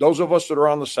 But those of us that are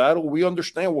on the saddle, we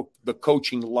understand what the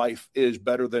coaching life is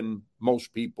better than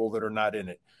most people that are not in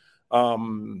it.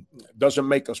 Doesn't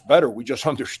make us better. We just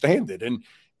understand it.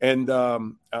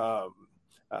 I'm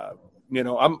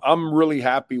really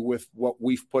happy with what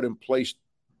we've put in place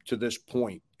to this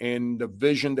point and the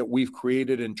vision that we've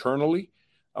created internally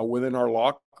within our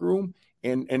locker room.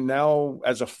 And now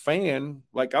as a fan,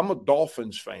 like I'm a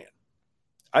Dolphins fan.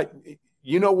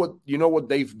 You know what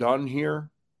they've done here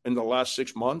in the last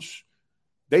 6 months?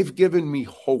 They've given me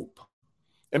hope.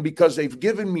 And because they've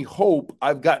given me hope,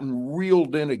 I've gotten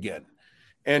reeled in again.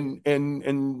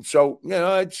 And so,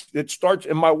 it starts,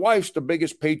 and my wife's the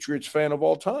biggest Patriots fan of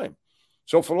all time.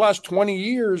 So for the last 20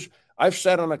 years, I've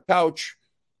sat on a couch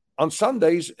on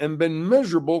Sundays and been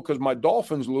miserable because my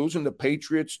Dolphins lose and the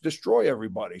Patriots destroy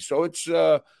everybody. So it's,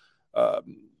 but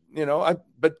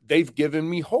they've given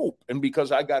me hope. And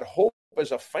because I got hope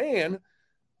as a fan,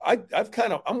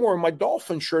 I'm wearing my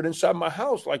Dolphin shirt inside my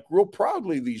house, like real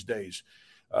proudly these days.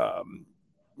 But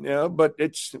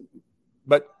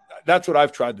that's what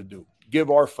I've tried to do.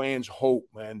 Give our fans hope,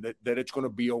 man, that it's going to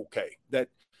be okay.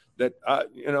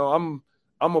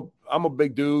 I'm a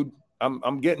big dude.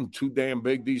 I'm getting too damn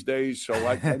big these days. So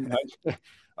I kind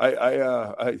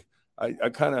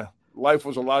of, life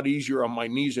was a lot easier on my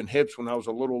knees and hips when I was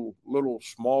a little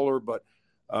smaller, but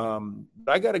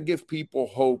I got to give people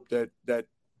hope that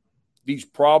these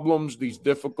problems, these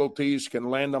difficulties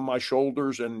can land on my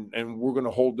shoulders and we're going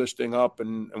to hold this thing up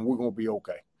and we're going to be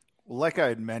okay. Well, like I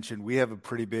had mentioned, we have a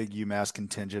pretty big UMass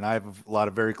contingent. I have a lot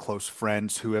of very close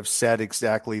friends who have said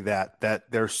exactly that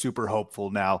they're super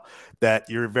hopeful now, that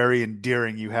you're very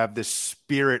endearing. You have this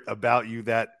spirit about you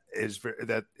that is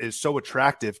so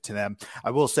attractive to them. I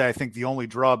will say, I think the only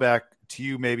drawback to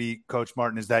you, maybe, Coach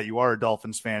Martin, is that you are a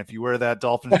Dolphins fan. If you wear that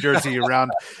Dolphins jersey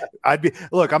around, I'm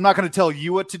not going to tell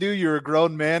you what to do. You're a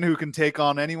grown man who can take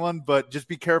on anyone, but just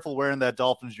be careful wearing that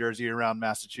Dolphins jersey around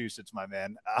Massachusetts, my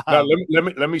man. Now,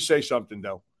 let me say something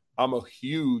though. I'm a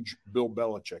huge Bill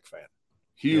Belichick fan.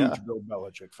 Bill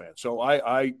Belichick fan. So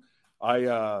I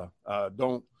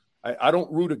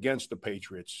don't root against the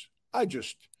Patriots. I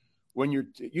just,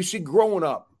 you see, growing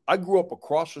up, I grew up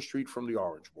across the street from the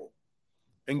Orange Bowl.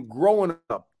 And growing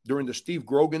up during the Steve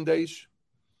Grogan days,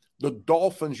 the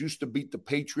Dolphins used to beat the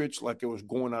Patriots like it was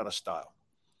going out of style.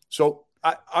 So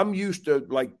I'm used to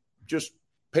just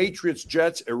Patriots,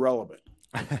 Jets, irrelevant.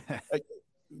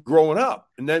 Growing up.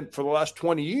 And then for the last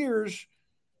 20 years,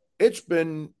 it's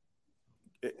been,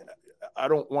 I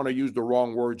don't want to use the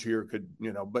wrong words here,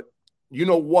 but you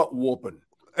know what whooping.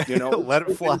 You know, let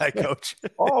it fly, Coach.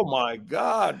 Oh my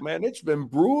God, man, it's been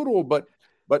brutal, but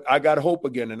I got hope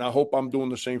again, and I hope I'm doing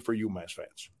the same for UMass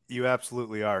fans. You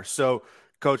absolutely are. So,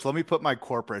 Coach, let me put my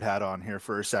corporate hat on here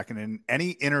for a second. In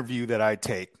any interview that I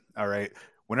take, all right,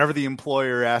 whenever the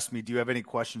employer asks me, do you have any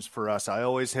questions for us? I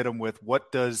always hit them with,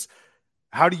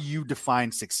 how do you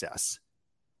define success?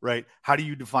 Right? How do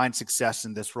you define success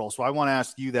in this role? So I want to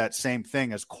ask you that same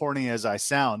thing. As corny as I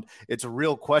sound, it's a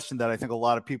real question that I think a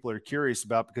lot of people are curious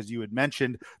about, because you had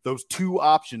mentioned those two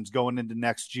options going into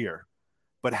next year.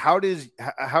 But how do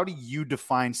you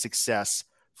define success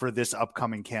for this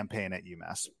upcoming campaign at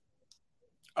UMass?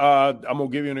 I'm going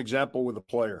to give you an example with a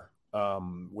player,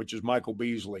 which is Michael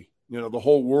Beasley. You know, the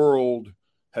whole world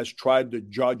has tried to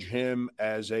judge him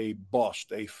as a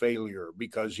bust, a failure,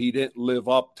 because he didn't live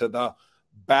up to the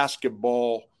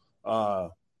basketball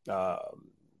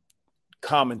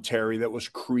commentary that was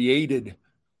created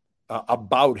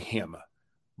about him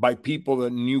by people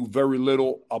that knew very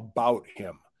little about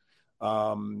him.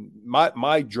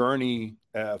 My journey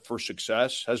for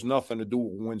success has nothing to do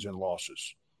with wins and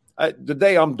losses. The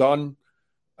day I'm done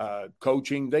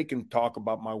coaching, they can talk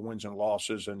about my wins and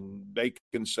losses, and they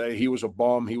can say he was a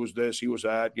bum, he was this, he was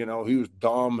that, you know, he was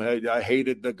dumb, I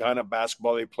hated the kind of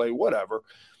basketball they play, whatever.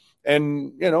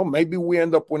 And, you know, maybe we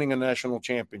end up winning a national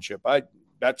championship. I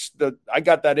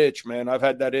got that itch, man. I've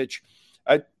had that itch.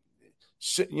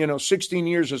 16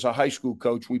 years as a high school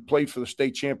coach, we played for the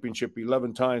state championship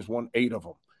 11 times, won 8 of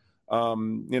them.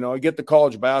 I get to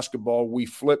college basketball. We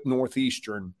flipped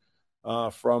Northeastern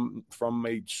from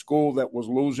a school that was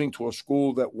losing to a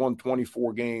school that won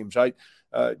 24 games. I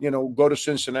go to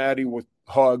Cincinnati with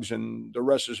hugs, and the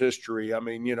rest is history. I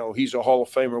mean, he's a Hall of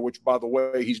Famer, which, by the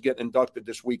way, he's getting inducted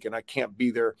this week, and I can't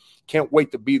be there. Can't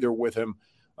wait to be there with him.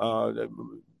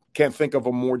 Can't think of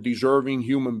a more deserving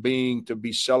human being to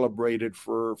be celebrated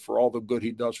for all the good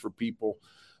he does for people.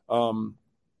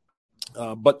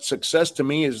 But success to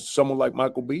me is someone like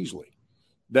Michael Beasley,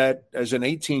 that as an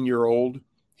 18-year-old,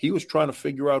 he was trying to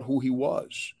figure out who he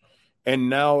was. And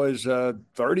now as a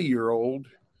 30-year-old,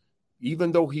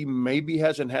 even though he maybe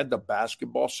hasn't had the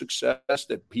basketball success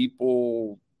that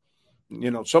people,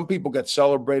 some people get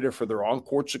celebrated for their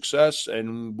on-court success,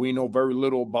 and we know very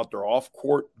little about their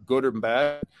off-court, good or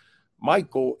bad.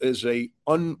 Michael is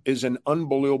an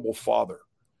unbelievable father.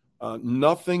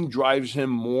 Nothing drives him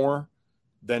more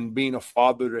than being a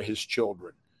father to his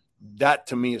children. That,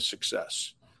 to me, is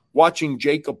success. Watching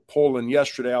Jacob Pullen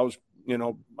yesterday, I was,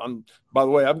 by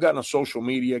the way, I've gotten on social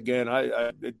media again.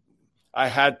 I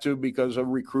had to because of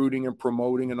recruiting and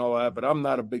promoting and all that, but I'm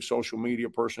not a big social media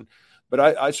person. But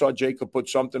I saw Jacob put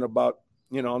something about,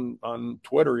 on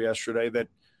Twitter yesterday that,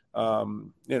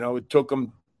 it took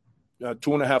him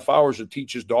 2.5 hours to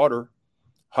teach his daughter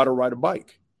how to ride a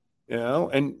bike,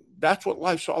 and that's what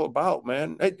life's all about,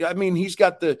 man. I mean, he's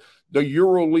got the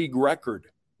EuroLeague record,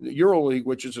 the EuroLeague,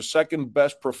 which is the second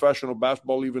best professional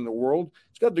basketball league in the world.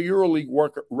 He's got the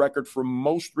EuroLeague record for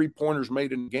most 3-pointers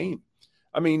made in the game.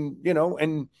 I mean,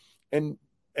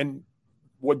 and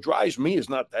what drives me is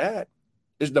not that,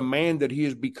 is the man that he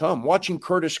has become. Watching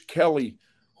Curtis Kelly,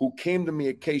 who came to me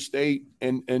at K-State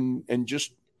and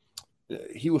just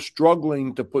he was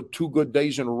struggling to put 2 good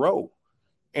days in a row.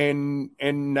 And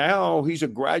now he's a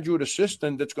graduate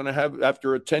assistant that's going to have,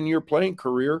 after a 10-year playing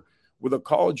career with a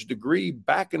college degree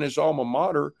back in his alma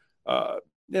mater,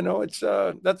 it's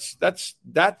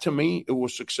that to me, it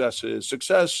was success. Is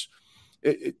success.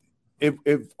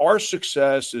 If our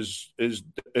success is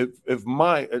if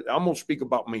my, I'm going to speak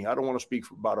about me. I don't want to speak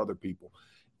about other people.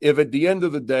 If at the end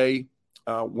of the day,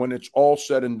 when it's all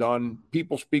said and done,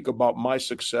 people speak about my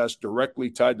success directly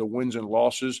tied to wins and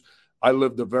losses, I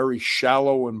lived a very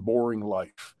shallow and boring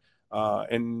life.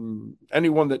 And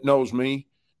anyone that knows me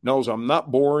knows I'm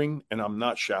not boring and I'm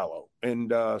not shallow.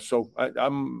 And so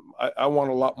I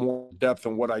want a lot more depth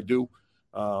in what I do.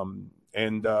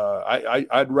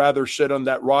 I'd rather sit on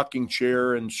that rocking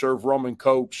chair and serve rum and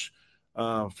cokes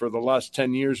for the last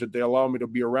 10 years that they allow me to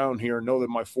be around here and know that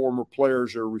my former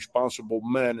players are responsible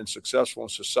men and successful in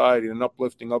society and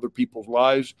uplifting other people's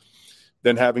lives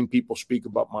than having people speak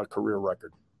about my career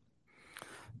record.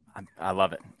 I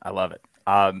love it. I love it.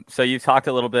 So you talked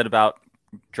a little bit about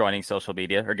joining social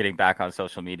media or getting back on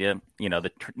social media,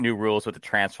 the new rules with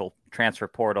the transfer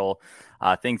portal,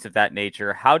 things of that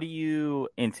nature. How do you,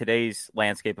 in today's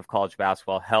landscape of college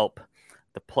basketball, help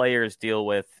the players deal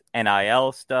with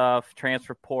NIL stuff,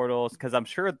 transfer portals? Because I'm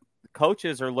sure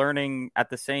coaches are learning at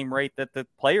the same rate that the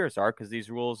players are, because these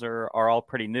rules are all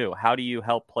pretty new. How do you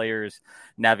help players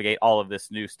navigate all of this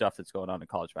new stuff that's going on in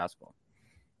college basketball?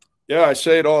 Yeah, I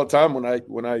say it all the time when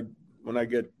I when I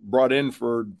get brought in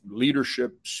for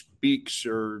leadership speaks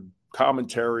or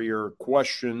commentary or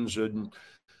questions, and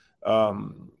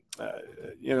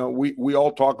we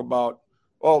all talk about,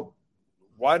 well,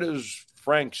 why does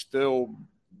Frank still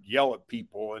yell at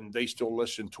people and they still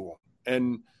listen to him?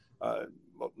 And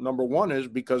number one is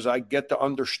because I get to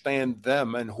understand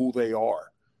them and who they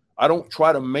are. I don't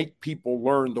try to make people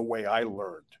learn the way I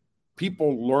learned.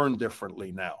 People learn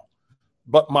differently now.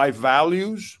 But my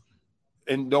values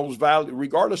and those values,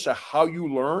 regardless of how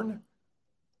you learn,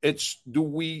 it's do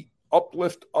we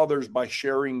uplift others by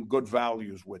sharing good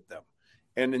values with them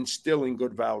and instilling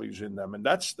good values in them. And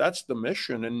that's the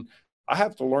mission. And I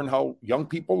have to learn how young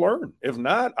people learn. If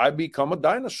not, I become a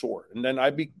dinosaur. And then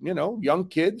young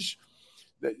kids,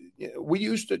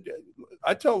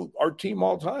 I tell our team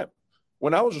all the time,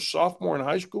 when I was a sophomore in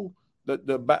high school,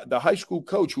 the high school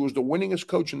coach, who was the winningest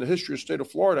coach in the history of the state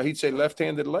of Florida, he'd say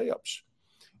left-handed layups.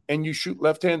 And you shoot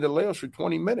left-handed layups for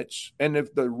 20 minutes. And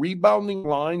if the rebounding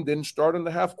line didn't start on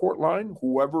the half-court line,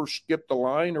 whoever skipped the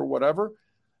line or whatever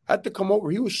had to come over.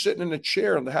 He was sitting in a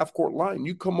chair on the half-court line.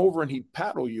 You come over and he'd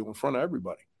paddle you in front of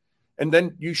everybody. And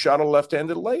then you shot a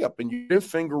left-handed layup, and you didn't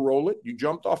finger roll it. You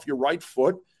jumped off your right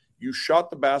foot. You shot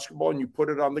the basketball, and you put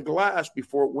it on the glass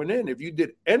before it went in. If you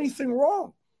did anything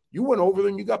wrong, you went over there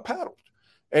and you got paddled.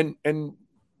 And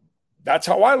that's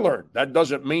how I learned. That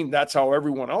doesn't mean that's how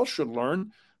everyone else should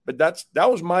learn. But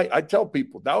I tell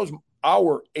people, that was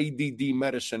our ADD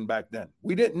medicine back then.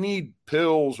 We didn't need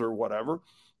pills or whatever.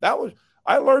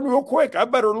 I learned real quick. I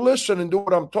better listen and do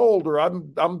what I'm told, or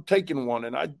I'm taking one.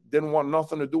 And I didn't want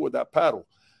nothing to do with that paddle.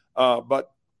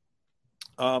 But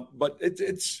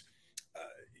it's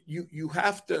you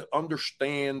have to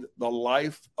understand the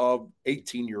life of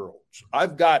 18-year-olds.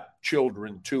 I've got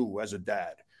children too as a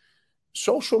dad.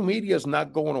 Social media is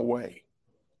not going away.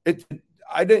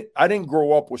 I didn't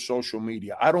grow up with social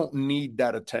media. I don't need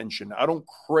that attention. I don't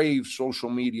crave social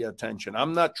media attention.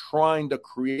 I'm not trying to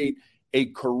create a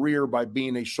career by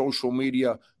being a social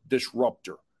media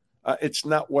disruptor. It's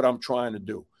not what I'm trying to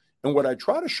do. And what I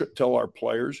try to tell our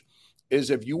players is,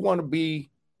 if you want to be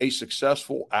a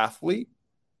successful athlete,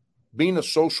 being a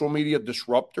social media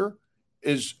disruptor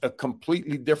is a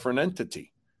completely different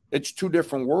entity. It's two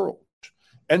different worlds.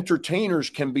 Entertainers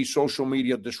can be social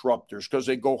media disruptors because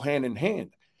they go hand in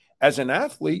hand. As an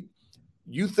athlete,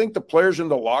 you think the players in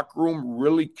the locker room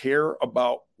really care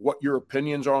about what your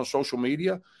opinions are on social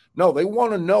media? No, they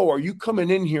want to know, are you coming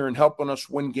in here and helping us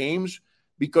win games?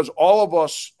 Because all of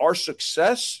us, our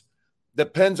success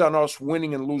depends on us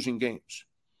winning and losing games.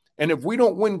 And if we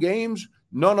don't win games,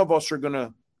 none of us are going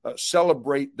to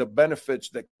celebrate the benefits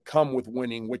that come with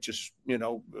winning, which is,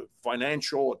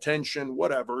 financial attention,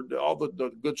 whatever, all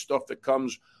the good stuff that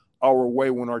comes our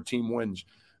way when our team wins.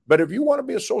 But if you want to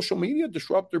be a social media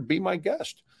disruptor, be my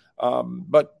guest.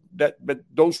 But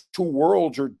those two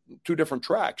worlds are two different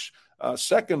tracks.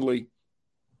 Secondly,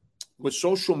 with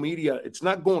social media, it's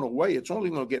not going away. It's only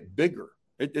going to get bigger.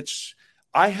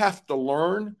 I have to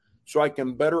learn so I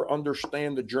can better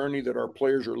understand the journey that our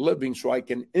players are living, so I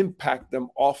can impact them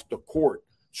off the court,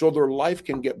 so their life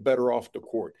can get better off the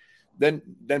court. Then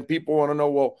people want to know,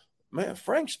 well, man,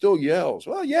 Frank still yells.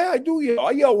 Well, yeah, I do yell.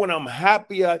 I yell when I'm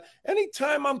happy.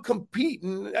 Anytime I'm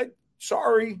competing, I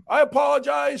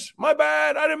apologize. My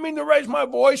bad. I didn't mean to raise my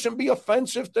voice and be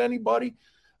offensive to anybody.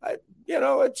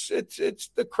 It's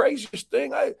the craziest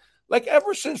thing.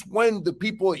 Ever since when do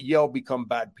people that yell become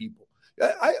bad people?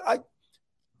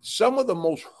 Some of the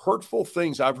most hurtful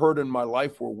things I've heard in my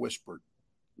life were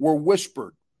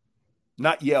whispered,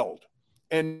 not yelled.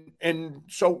 And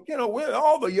so,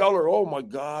 all the yeller, oh my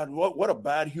God, what a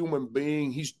bad human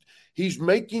being. He's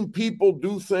making people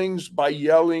do things by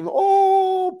yelling.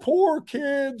 Oh, poor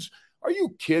kids. Are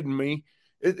you kidding me?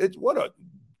 It's what a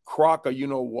crock of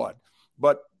what.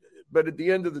 But at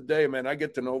the end of the day, man, I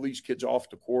get to know these kids off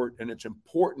the court, and it's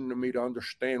important to me to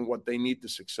understand what they need to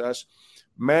success.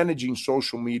 Managing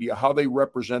social media, how they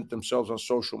represent themselves on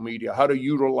social media, how to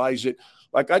utilize it.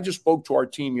 Like I just spoke to our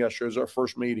team yesterday as our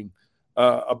first meeting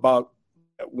about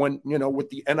when, with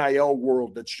the NIL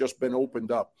world that's just been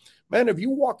opened up. Man, if you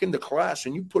walk into class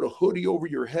and you put a hoodie over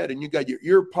your head and you got your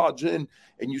ear pods in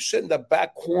and you sit in the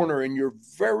back corner and you're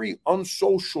very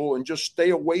unsocial and just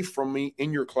stay away from me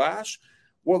in your class,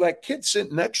 well, that kid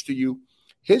sitting next to you,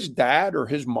 his dad or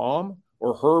his mom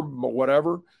or her or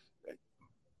whatever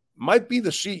might be the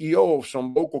CEO of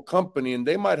some local company, and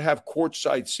they might have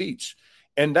courtside seats.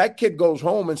 And that kid goes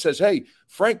home and says, hey,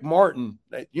 Frank Martin,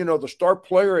 the star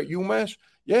player at UMass,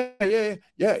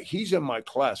 yeah, he's in my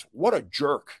class. What a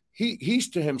jerk. He's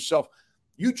to himself.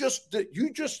 You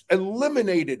just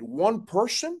eliminated one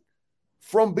person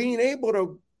from being able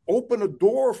to open a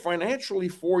door financially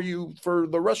for you for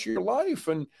the rest of your life.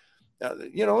 And,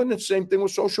 and the same thing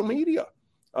with social media.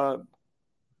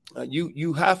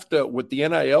 You have to, with the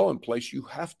NIL in place, you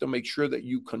have to make sure that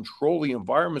you control the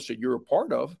environments that you're a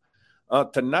part of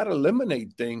to not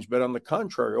eliminate things, but on the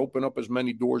contrary, open up as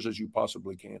many doors as you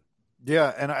possibly can.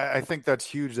 Yeah, and I think that's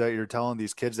huge that you're telling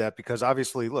these kids that, because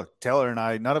obviously, look, Taylor and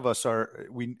I, none of us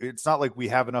it's not like we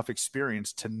have enough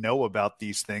experience to know about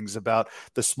these things, about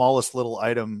the smallest little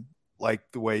item, like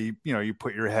the way you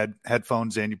put your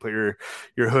headphones in, you put your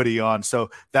hoodie on.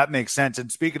 So that makes sense.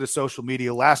 And speaking of social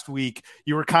media, last week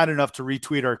you were kind enough to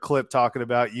retweet our clip talking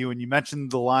about you, and you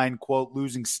mentioned the line, quote,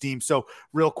 losing steam. So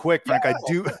real quick, Frank,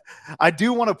 yeah. I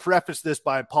do want to preface this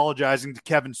by apologizing to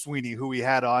Kevin Sweeney, who we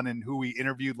had on and who we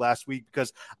interviewed last week,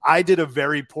 because I did a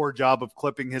very poor job of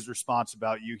clipping his response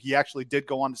about you. He actually did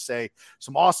go on to say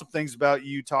some awesome things about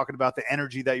you, talking about the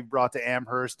energy that you brought to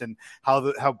Amherst and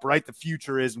how bright the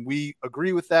future is. And we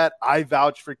agree with that. I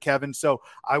vouch for Kevin. So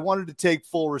I wanted to take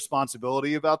full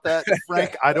responsibility about that.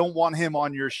 Frank, I don't want him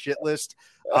on your shit list.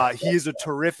 He is a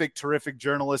terrific, terrific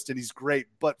journalist, and he's great.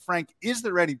 But Frank, is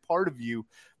there any part of you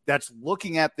that's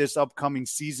looking at this upcoming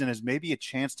season as maybe a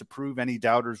chance to prove any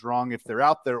doubters wrong if they're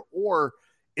out there? Or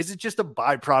is it just a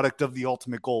byproduct of the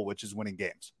ultimate goal, which is winning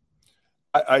games?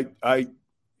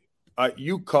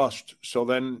 You cussed, so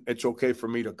then it's okay for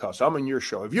me to cuss. I'm in your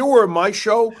show. If you were in my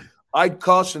show, I'd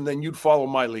cuss, and then you'd follow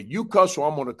my lead. You cuss, so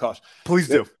I'm going to cuss. Please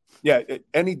do.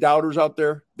 Any doubters out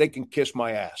there, they can kiss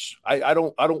my ass. I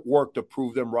don't work to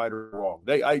prove them right or wrong.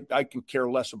 I can care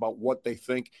less about what they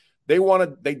think. They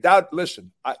doubt.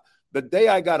 Listen, the day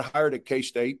I got hired at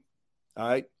K-State, all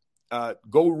right,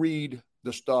 go read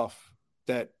the stuff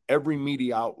that every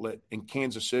media outlet in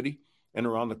Kansas City and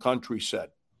around the country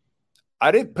said.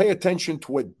 I didn't pay attention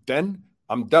to it then.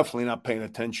 I'm definitely not paying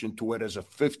attention to it as a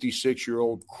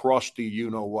 56-year-old crusty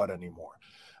you-know-what anymore.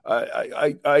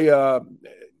 I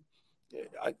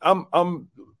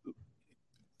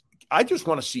just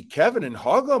want to see Kevin and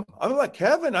hug him. I'm like,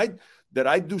 Kevin, did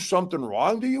I do something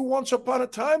wrong to you once upon a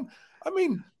time? I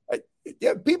mean,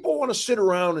 people want to sit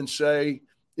around and say,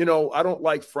 I don't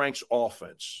like Frank's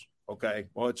offense. Okay,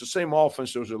 well, it's the same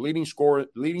offense. There was a leading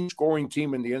scoring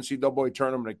team in the NCAA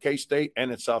tournament at K-State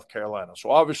and at South Carolina.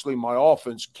 So obviously my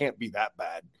offense can't be that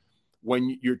bad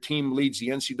when your team leads the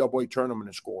NCAA tournament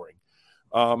in scoring.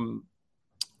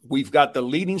 We've got the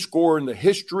leading scorer in the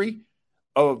history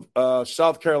of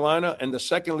South Carolina and the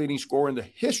second leading scorer in the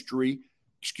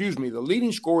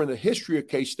leading scorer in the history of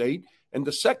K-State and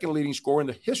the second leading scorer in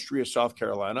the history of South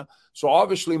Carolina. So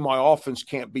obviously my offense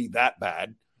can't be that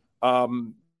bad.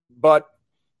 But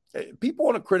people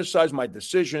want to criticize my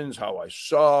decisions, how I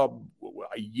sub,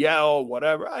 I yell,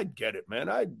 whatever. I get it, man.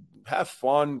 I have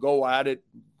fun, go at it,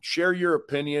 share your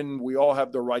opinion. We all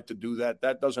have the right to do that.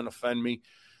 That doesn't offend me.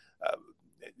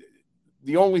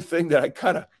 The only thing that I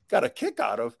kind of got a kick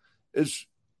out of is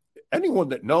anyone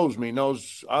that knows me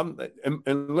knows and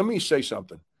let me say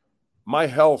something. My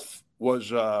health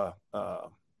was,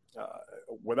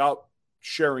 without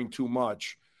sharing too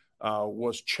much,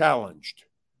 was challenged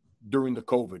during the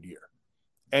COVID year.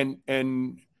 And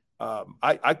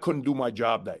I couldn't do my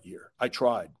job that year. I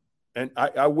tried. And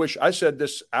I wish, I said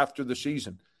this after the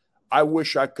season, I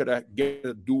wish I could get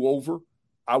a do-over.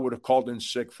 I would have called in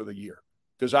sick for the year.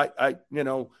 Because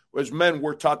as men,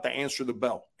 we're taught to answer the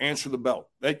bell.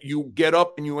 That you get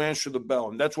up and you answer the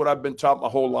bell. And that's what I've been taught my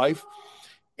whole life.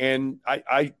 And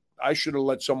I should have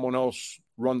let someone else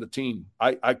run the team.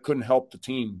 I couldn't help the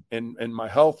team. And my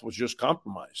health was just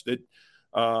compromised.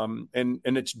 And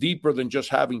it's deeper than just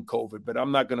having COVID, but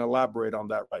I'm not going to elaborate on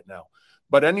that right now.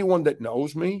 But anyone that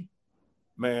knows me,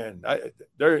 man,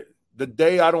 the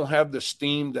day I don't have the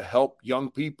steam to help young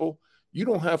people, you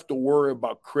don't have to worry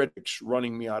about critics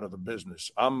running me out of the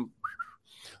business.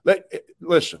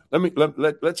 Let's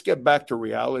get back to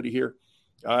reality here.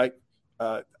 All right.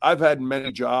 I've had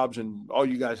many jobs, and all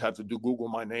you guys have to do, Google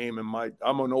my name, and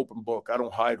I'm an open book. I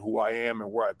don't hide who I am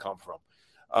and where I come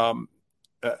from.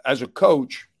 As a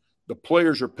coach, the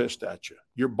players are pissed at you.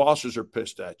 Your bosses are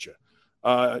pissed at you.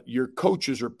 Your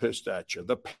coaches are pissed at you.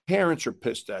 The parents are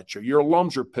pissed at you. Your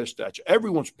alums are pissed at you.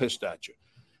 Everyone's pissed at you.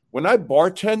 When I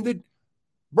bartended,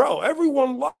 bro,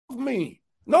 everyone loved me.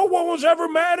 No one was ever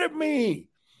mad at me.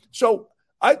 So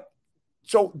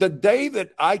the day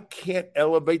that I can't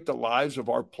elevate the lives of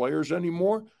our players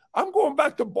anymore, I'm going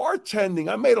back to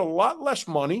bartending. I made a lot less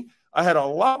money. I had a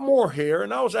lot more hair,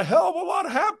 and I was a hell of a lot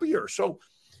happier. So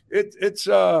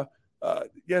the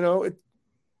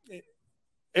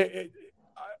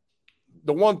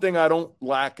one thing I don't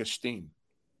lack is steam.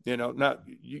 Now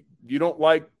you don't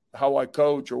like how I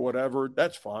coach or whatever,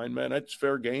 that's fine, man. That's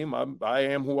fair game. I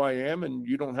am who I am, and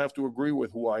you don't have to agree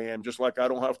with who I am, just like I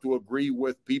don't have to agree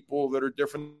with people that are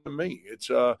different than me.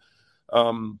 It's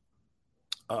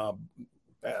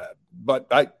but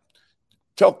I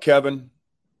tell Kevin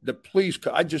that please,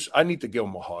 I need to give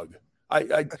him a hug.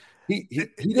 He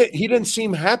didn't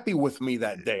seem happy with me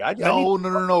that day.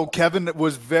 No. Kevin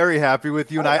was very happy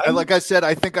with you, and I like I said,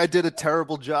 I think I did a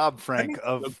terrible job, Frank.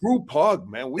 Of a group hug,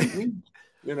 man. We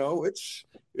it's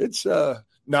no,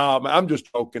 man, I'm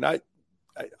just joking.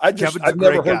 Kevin's a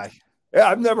great guy. Yeah,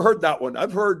 I've never heard that one.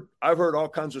 I've heard all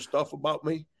kinds of stuff about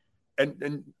me, and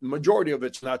the majority of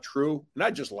it's not true, and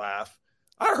I just laugh.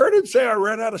 I heard him say I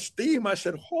ran out of steam. I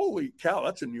said, "Holy cow,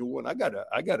 that's a new one." I gotta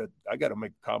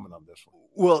make a comment on this one.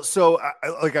 Well, so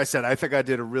like I said, I think I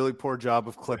did a really poor job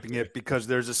of clipping it because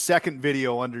there's a second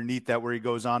video underneath that where he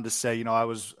goes on to say, I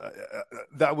was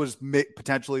that was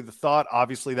potentially the thought.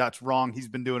 Obviously, that's wrong. He's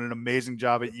been doing an amazing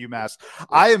job at UMass.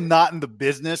 I am not in the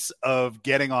business of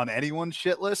getting on anyone's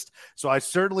shit list, so I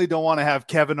certainly don't want to have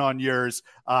Kevin on yours.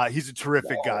 He's a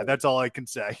terrific guy. That's all I can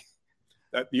say.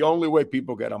 The only way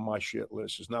people get on my shit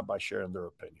list is not by sharing their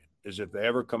opinion, is if they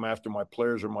ever come after my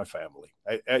players or my family.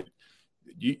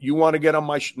 You want to get on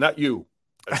my not you.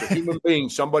 As a human being,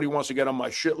 somebody wants to get on my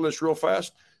shit list real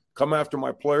fast, come after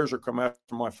my players or come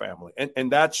after my family.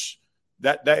 And that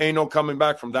ain't no coming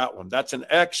back from that one. That's an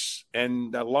X,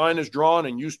 and that line is drawn,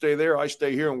 and you stay there, I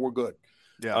stay here, and we're good.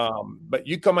 Yeah. But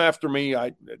you come after me,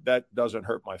 that doesn't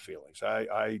hurt my feelings.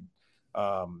 I'm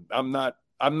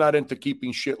not into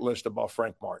keeping shit list about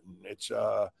Frank Martin. It's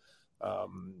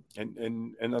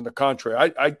and on the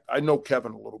contrary, I know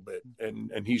Kevin a little bit,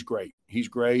 and he's great. He's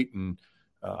great, and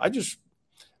I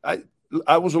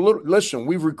was a little. Listen,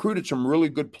 we've recruited some really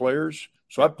good players,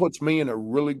 so that puts me in a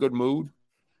really good mood.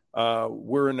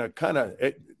 We're in a kind of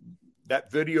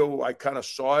that video. I kind of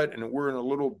saw it, and we're in a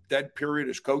little dead period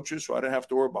as coaches, so I didn't have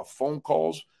to worry about phone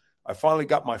calls. I finally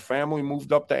got my family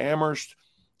moved up to Amherst,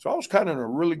 so I was kind of in a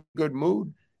really good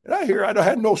mood. And I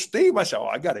had no steam. I said,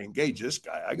 I got to engage this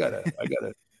guy. I got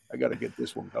to get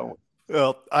this one going.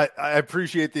 Well, I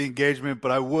appreciate the engagement, but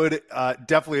I would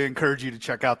definitely encourage you to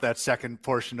check out that second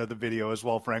portion of the video as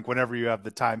well, Frank, whenever you have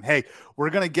the time. Hey, we're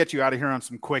going to get you out of here on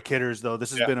some quick hitters, though. This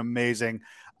has been amazing.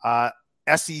 SEC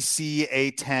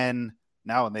A10,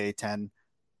 now in the A10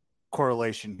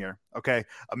 correlation here. Okay.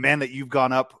 A man that you've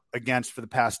gone up against for the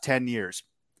past 10 years.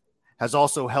 Has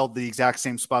also held the exact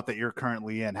same spot that you're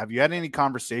currently in. Have you had any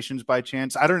conversations by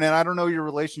chance? I don't know your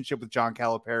relationship with John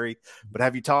Calipari, but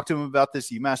have you talked to him about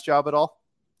this UMass job at all?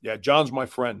 Yeah, John's my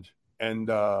friend, and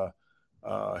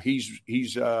he's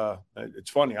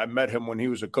it's funny. I met him when he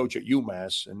was a coach at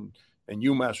UMass, and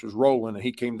UMass was rolling, and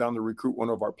he came down to recruit one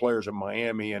of our players in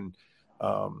Miami, and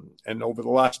over the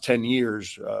last 10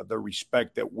 years, the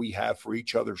respect that we have for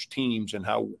each other's teams and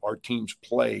how our teams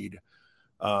played.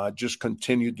 Just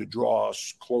continued to draw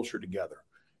us closer together.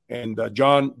 And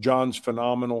John's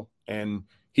phenomenal. And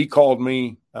he called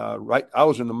me right. I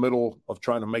was in the middle of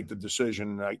trying to make the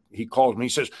decision. And he called me. He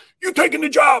says, "You taking the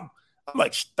job?" I'm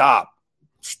like, stop.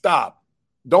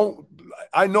 Don't.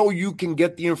 I know you can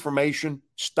get the information.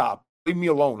 Stop. Leave me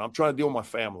alone. I'm trying to deal with my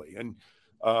family. And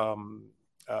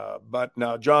but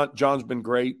now John's been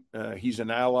great. He's an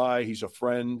ally. He's a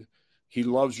friend. He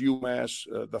loves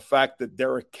UMass. The fact that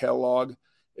Derek Kellogg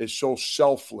is so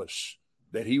selfless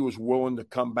that he was willing to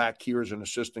come back here as an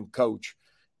assistant coach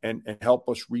and help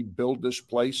us rebuild this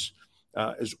place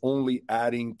is only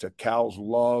adding to Cal's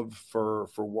love for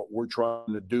what we're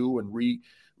trying to do and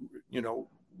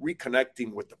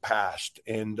reconnecting with the past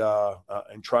and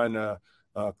trying to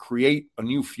create a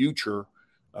new future,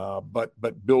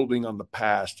 but building on the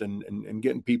past and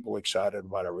getting people excited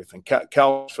about everything.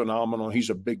 Cal's phenomenal. He's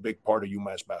a big part of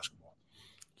UMass basketball.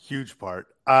 Huge part.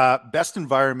 Best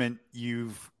environment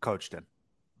you've coached in?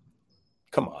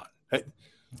 Come on.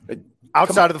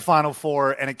 Outside of the Final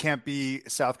Four, and it can't be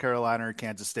South Carolina or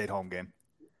Kansas State home game.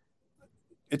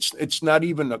 It's not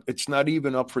even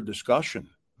up for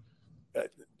discussion.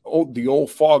 The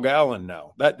old Fog Allen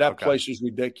now. That place is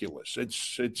ridiculous.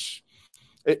 It's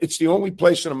the only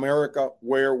place in America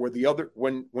where the other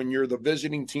when you're the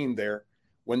visiting team there,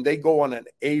 when they go on an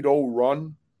 8-0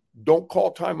 run, don't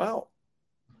call timeout.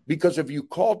 Because if you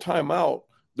call timeout,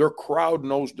 their crowd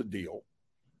knows the deal.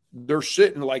 They're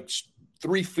sitting like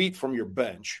 3 feet from your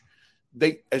bench.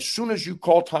 As soon as you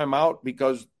call timeout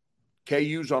because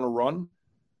KU's on a run,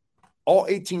 all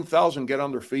 18,000 get on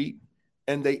their feet,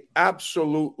 and they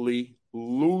absolutely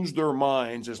lose their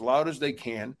minds as loud as they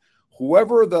can.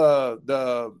 Whoever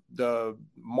the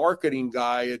marketing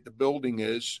guy at the building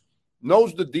is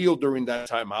knows the deal during that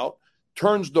timeout.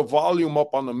 turns the volume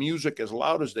up on the music as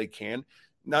loud as they can.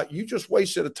 Now, you just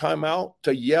wasted a timeout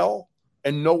to yell,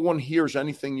 and no one hears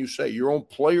anything you say. Your own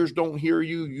players don't hear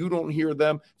you. You don't hear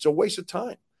them. It's a waste of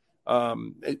time. I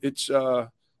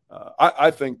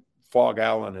think Fog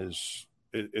Allen is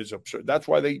absurd. That's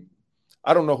why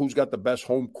I don't know who's got the best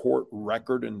home court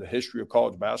record in the history of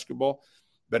college basketball,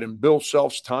 but in Bill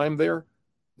Self's time there,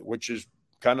 which is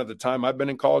kind of the time I've been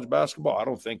in college basketball, I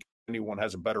don't think anyone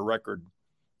has a better record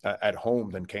at home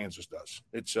than Kansas does.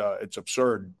 It's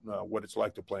absurd what it's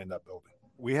like to play in that building.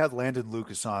 We had Landon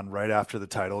Lucas on right after the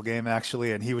title game,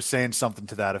 actually, and he was saying something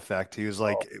to that effect. He was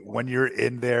like, when you're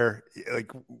in there,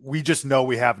 like, we just know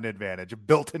we have an advantage, a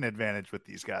built-in advantage with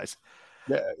these guys.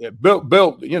 Yeah.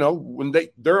 Bill, you know, when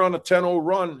they're on a 10-0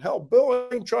 run, hell, Bill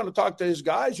ain't trying to talk to his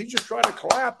guys. He's just trying to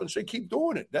clap and say, keep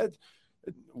doing it.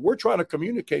 We're trying to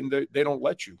communicate, and they don't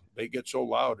let you. They get so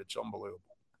loud. It's unbelievable.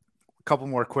 A couple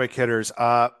more quick hitters.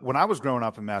 When I was growing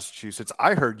up in Massachusetts,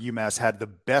 I heard UMass had the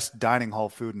best dining hall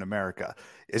food in America.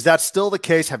 Is that still the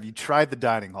case? Have you tried the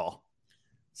dining hall?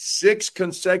 6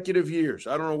 consecutive years.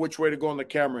 I don't know which way to go on the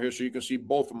camera here so you can see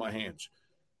both of my hands.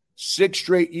 6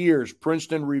 straight years,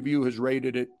 Princeton Review has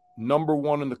rated it number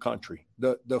 1 in the country.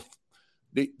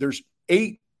 There's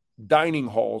 8 dining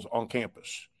halls on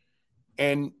campus,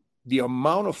 and the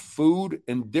amount of food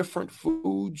and different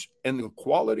foods and the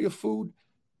quality of food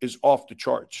is off the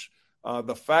charts.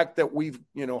 The fact that we've,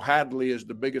 Hadley is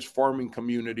the biggest farming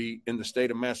community in the state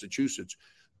of Massachusetts.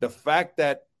 The fact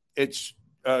that it's,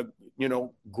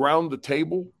 ground to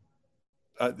table,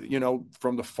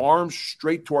 from the farms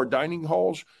straight to our dining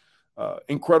halls,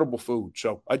 incredible food.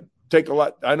 So I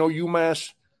know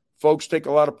UMass folks take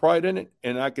a lot of pride in it,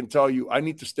 and I can tell you I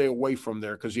need to stay away from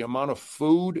there because the amount of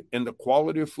food and the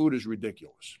quality of food is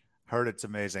ridiculous. Heard it's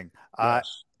amazing.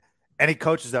 Yes. Any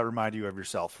coaches that remind you of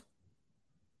yourself?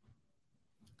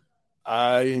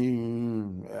 I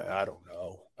don't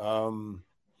know.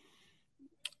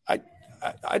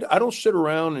 I don't sit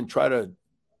around and try to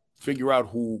figure out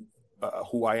who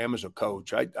I am as a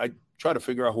coach. I try to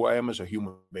figure out who I am as a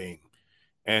human being,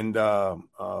 and I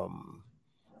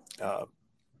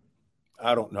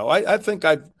don't know. I think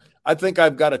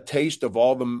I've got a taste of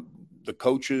all the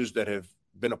coaches that have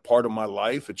been a part of my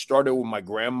life. It started with my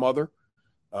grandmother,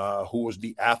 who was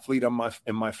the athlete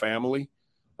in my family.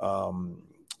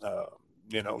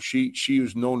 She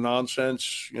was no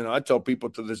nonsense. I tell people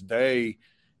to this day,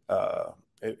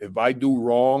 if I do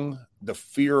wrong, the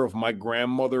fear of my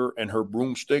grandmother and her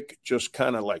broomstick just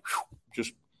kind of like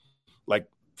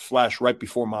flash right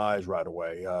before my eyes right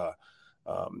away.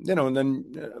 And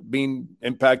then being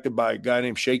impacted by a guy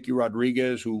named Shaky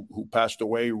Rodriguez, who passed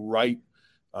away right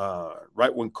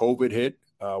when COVID hit,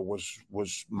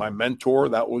 was my mentor.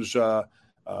 That was the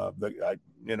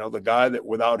guy that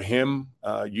without him,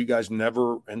 you guys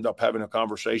never end up having a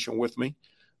conversation with me.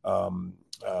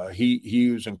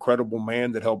 He was an incredible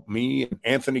man that helped me. And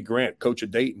Anthony Grant, coach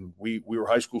of Dayton, we were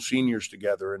high school seniors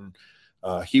together, and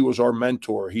he was our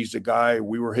mentor. He's the guy,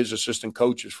 we were his assistant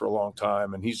coaches for a long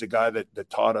time, and he's the guy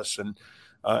that taught us. And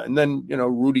then,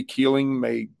 Rudy Keeling,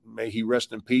 may he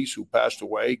rest in peace, who passed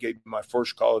away, gave me my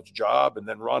first college job. And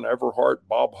then Ron Everhart,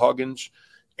 Bob Huggins,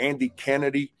 Andy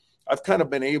Kennedy. I've kind of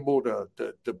been able to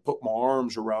put my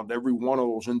arms around every one of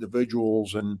those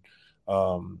individuals. And,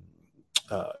 and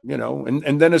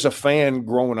then as a fan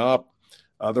growing up,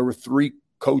 there were 3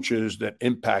 coaches that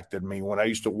impacted me when I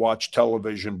used to watch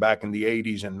television back in the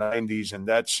 80s and 90s. And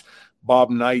that's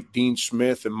Bob Knight, Dean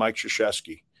Smith, and Mike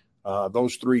Krzyzewski.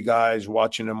 Those 3 guys,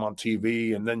 watching them on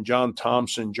TV. And then John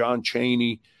Thompson, John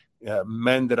Chaney,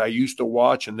 men that I used to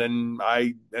watch. And then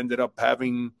I ended up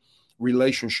having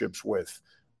relationships with.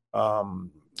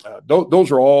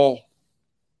 Those are all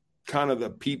kind of the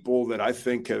people that I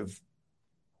think have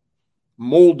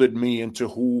molded me into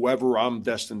whoever I'm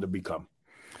destined to become.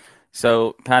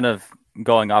 So kind of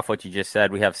going off what you just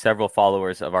said, we have several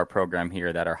followers of our program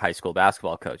here that are high school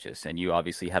basketball coaches, and you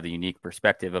obviously have the unique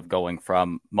perspective of going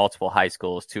from multiple high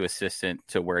schools to assistant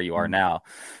to where you are now.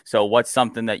 So what's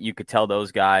something that you could tell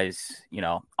those guys?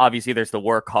 Obviously there's the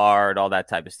work hard, all that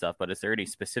type of stuff, but is there any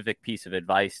specific piece of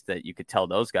advice that you could tell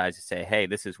those guys to say, hey,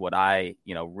 this is what I,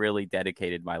 really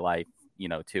dedicated my life,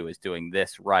 to, is doing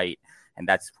this right. And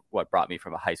that's what brought me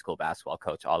from a high school basketball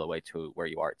coach all the way to where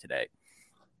you are today.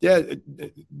 Yeah,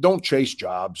 don't chase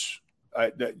jobs.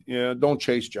 Don't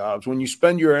chase jobs. When you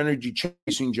spend your energy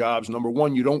chasing jobs, number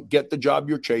one, you don't get the job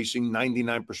you're chasing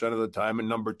 99% of the time. And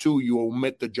number 2, you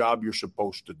omit the job you're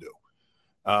supposed to do.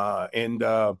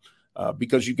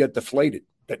 Because you get deflated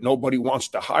that nobody wants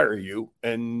to hire you.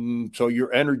 And so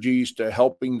your energies to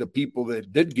helping the people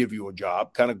that did give you a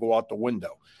job kind of go out the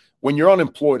window. when you're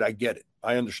unemployed, I get it.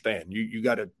 I understand. You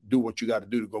got to do what you got to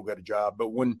do to go get a job. But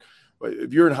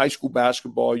if you're in high school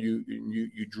basketball,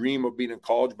 you dream of being in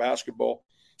college basketball.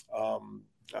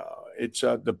 It's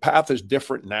the path is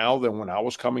different now than when I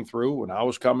was coming through. When I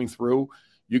was coming through,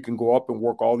 you can go up and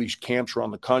work all these camps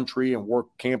around the country and work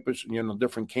campus,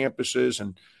 different campuses,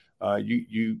 and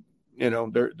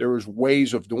there was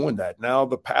ways of doing that. Now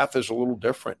the path is a little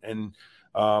different, and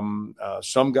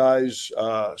some guys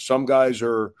are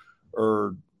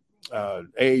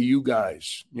AAU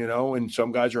guys, and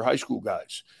some guys are high school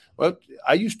guys. But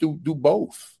I used to do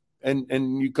both.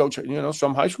 And you coach,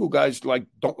 some high school guys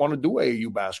don't want to do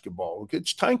AAU basketball.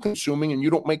 It's time consuming and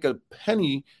you don't make a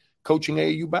penny coaching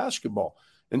AAU basketball.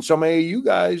 And some AAU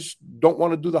guys don't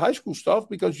want to do the high school stuff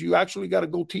because you actually got to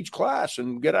go teach class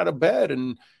and get out of bed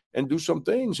and do some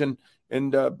things. And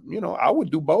I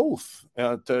would do both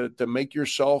to make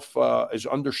yourself as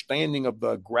understanding of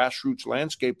the grassroots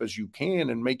landscape as you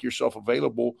can and make yourself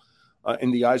available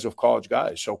in the eyes of college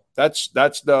guys. So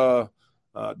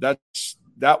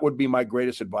that would be my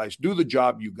greatest advice. Do the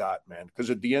job you got, man. Because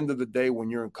at the end of the day,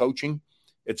 when you're in coaching,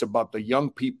 it's about the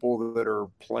young people that are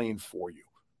playing for you.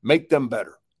 Make them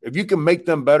better. If you can make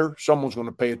them better, someone's going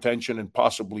to pay attention and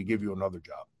possibly give you another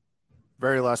job.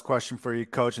 Very last question for you,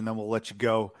 Coach, and then we'll let you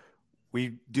go.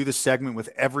 We do this segment with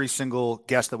every single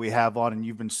guest that we have on, and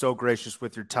you've been so gracious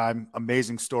with your time.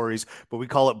 Amazing stories, but we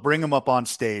call it Bring Them Up on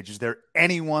Stage. Is there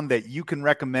anyone that you can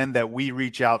recommend that we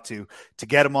reach out to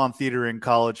get them on Theater in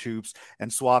College Hoops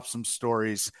and swap some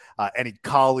stories? Any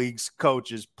colleagues,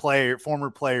 coaches,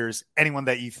 former players, anyone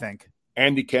that you think?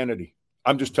 Andy Kennedy.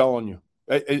 I'm just telling you.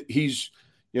 He's,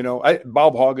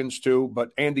 Bob Huggins too,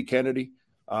 but Andy Kennedy.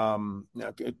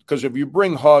 Because if you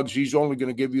bring Hugs, he's only going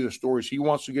to give you the stories he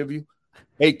wants to give you.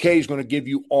 AK is going to give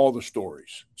you all the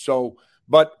stories.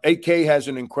 But AK has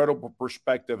an incredible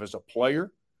perspective as a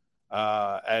player,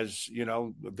 as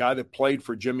the guy that played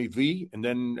for Jimmy V and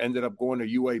then ended up going to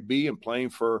UAB and playing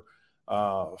for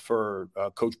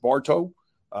Coach Bartow.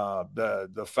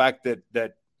 The fact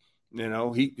that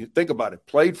he think about it,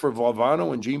 played for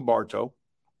Valvano and Gene Bartow,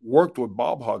 worked with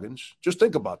Bob Huggins. Just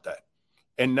think about that.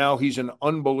 And now he's an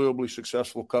unbelievably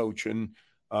successful coach, and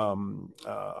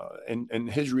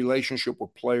his relationship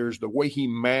with players, the way he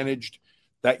managed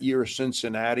that year of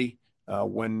Cincinnati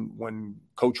when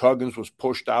Coach Huggins was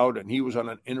pushed out and he was on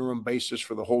an interim basis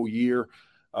for the whole year,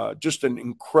 just an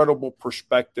incredible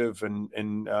perspective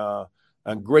and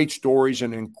great stories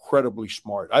and incredibly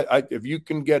smart. If you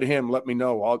can get him, let me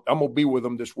know. I'm gonna be with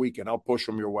him this weekend. I'll push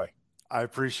him your way. I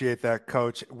appreciate that,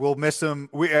 Coach. We'll miss him.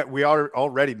 We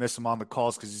already miss him on the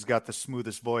calls because he's got the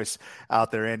smoothest voice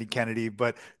out there, Andy Kennedy.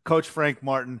 But Coach Frank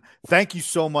Martin, thank you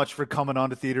so much for coming on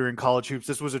to Theater in College Hoops.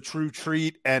 This was a true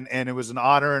treat, and it was an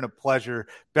honor and a pleasure.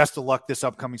 Best of luck this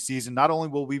upcoming season. Not only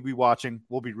will we be watching,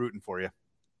 we'll be rooting for you.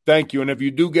 Thank you. And if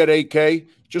you do get AK,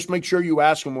 just make sure you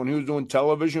ask him when he was doing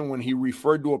television, when he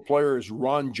referred to a player as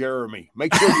Ron Jeremy.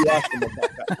 Make sure you ask him about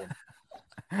that one.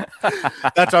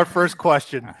 That's our first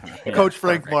question. Yeah, Coach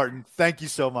Frank perfect. Martin, thank you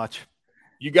so much.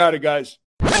 You got it, guys.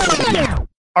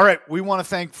 All right. We want to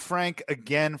thank Frank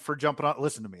again for jumping on.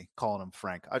 Listen to me calling him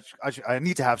Frank. I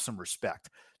need to have some respect.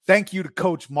 Thank you to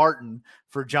Coach Martin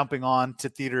for jumping on to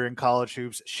Theater in College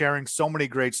Hoops, sharing so many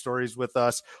great stories with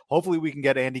us. Hopefully we can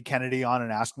get Andy Kennedy on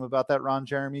and ask him about that Ron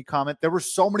Jeremy comment. There were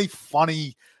so many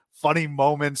funny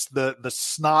moments, the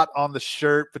snot on the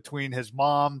shirt between his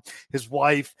mom, his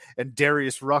wife, and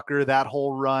Darius Rucker, that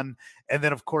whole run. And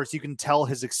then, of course, you can tell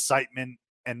his excitement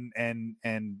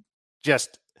and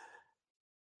just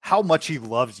how much he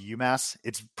loves UMass.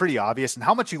 It's pretty obvious, and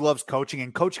how much he loves coaching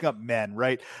and coaching up men,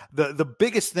 right? The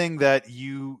biggest thing that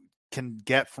you can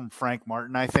get from Frank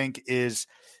Martin, I think, is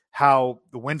how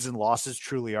the wins and losses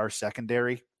truly are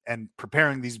secondary, and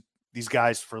preparing these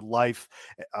guys for life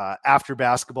after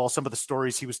basketball. Some of the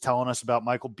stories he was telling us about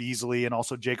Michael Beasley and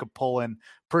also Jacob Pullen,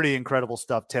 pretty incredible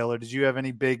stuff. Taylor, did you have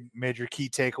any big major key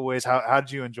takeaways? How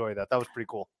did you enjoy that? That was pretty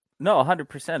cool. No,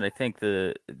 100%. I think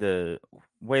the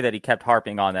way that he kept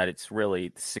harping on that, it's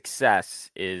really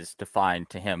success is defined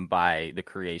to him by the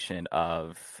creation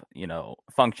of,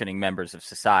 functioning members of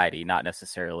society, not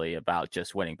necessarily about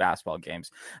just winning basketball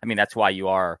games. I mean, that's why you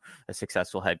are a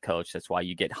successful head coach. That's why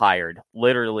you get hired.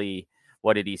 Literally,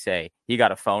 what did he say? He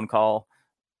got a phone call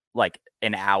like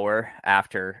an hour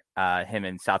after him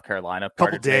in South Carolina. A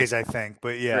couple days, I think,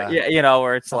 but yeah. Yeah,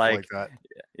 where it's like that.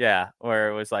 Yeah,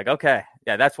 where it was like, okay,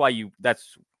 yeah, that's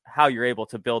how you're able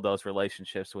to build those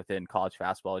relationships within college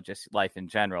basketball, just life in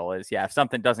general, is if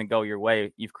something doesn't go your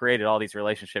way, you've created all these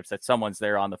relationships that someone's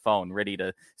there on the phone ready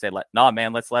to say, nah,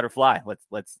 man, let's let her fly.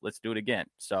 Let's do it again.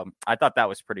 So I thought that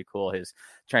was pretty cool, his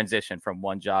transition from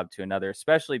one job to another,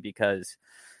 especially because,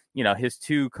 his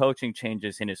 2 coaching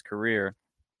changes in his career,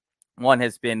 one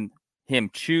has been him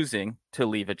choosing to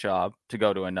leave a job to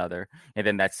go to another. And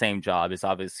then that same job is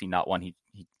obviously not one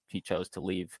he chose to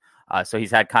leave. So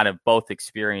he's had kind of both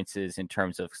experiences in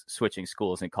terms of switching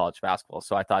schools in college basketball.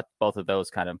 So I thought both of those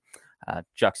kind of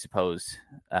juxtaposed,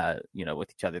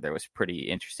 with each other. There was pretty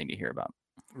interesting to hear about.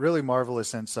 Really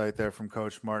marvelous insight there from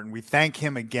Coach Martin. We thank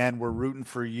him again. We're rooting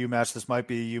for UMass. This might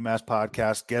be a UMass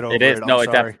podcast. Get over it. It is. No,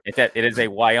 it is a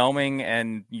Wyoming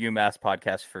and UMass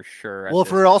podcast for sure. Well,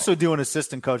 if we're also doing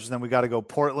assistant coaches, then we got to go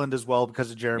Portland as well because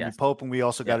of Jeremy Pope, and we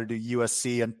also got to do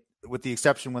USC, and with the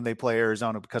exception when they play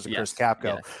Arizona because of Chris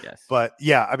Kapko. Yes. But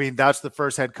yeah, I mean, that's the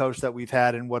first head coach that we've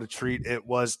had, and what a treat it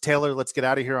was. Taylor, let's get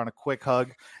out of here on a quick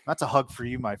hug. That's a hug for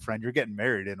you, my friend. You're getting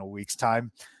married in a week's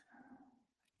time.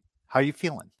 How are you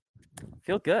feeling? I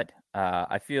feel good.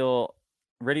 I feel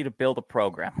ready to build a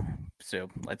program. So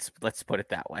let's put it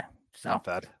that way. So.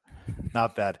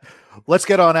 Not bad. Let's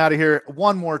get on out of here.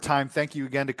 One more time. Thank you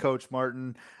again to Coach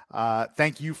Martin.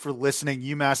 Thank you for listening,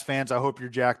 UMass fans. I hope you're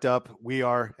jacked up. We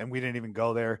are, and we didn't even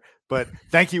go there. But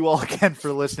thank you all again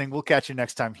for listening. We'll catch you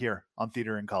next time here on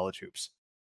Theater and College Hoops.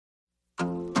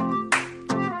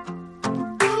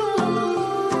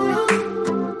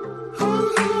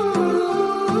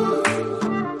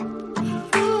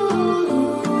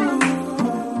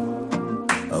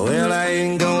 Well, I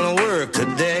ain't gonna work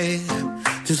today.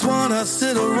 Just wanna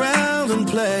sit around and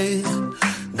play.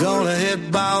 Gonna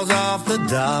hit balls off the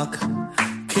dock.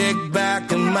 Kick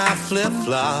back in my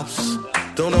flip-flops.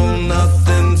 Don't owe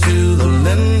nothing to the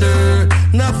lender.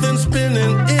 Nothing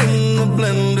spinning in the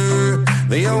blender.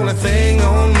 The only thing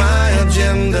on my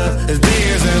agenda is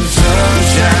beers and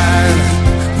sunshine.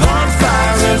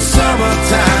 Bonfires in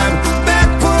summertime. Back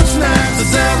porch nights in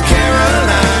South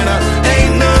Carolina.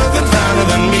 Ain't nothing finer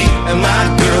than me and my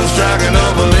girl striking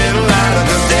up a little lighter.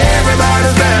 Cause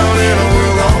everybody's down in a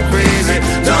world gone crazy.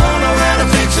 Don't know how to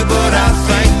fix it, but I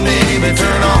think maybe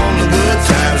turn on the good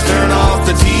times, turn off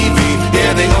the TV.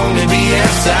 Yeah, the only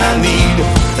BS I need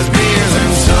is beers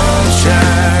and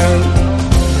sunshine.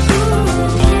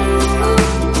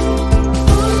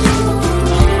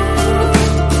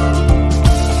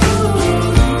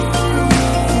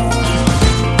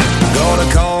 Gonna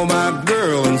call my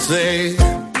girl and say,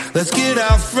 let's get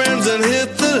our friends and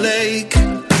hit the lake.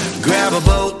 Grab a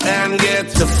boat and get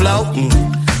to floating.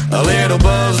 A little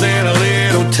buzzed and a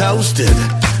little toasted.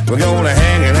 We're gonna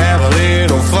hang and have a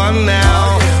little fun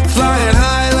now. Flying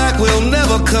high like we'll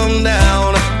never come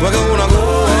down. We're gonna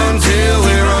go until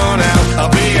we run out. Our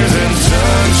beers and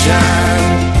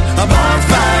sunshine. Our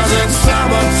bonfires in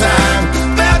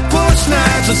summertime. Back porch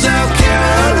nights in South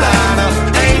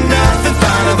Carolina. Ain't nothing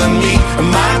finer than me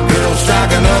and my girl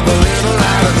striking up a little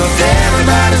lighter. Cause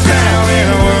everybody's down in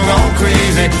a world gone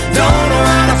crazy. Don't know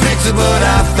how to fix it, but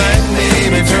I think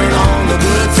maybe turn on the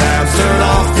good times, turn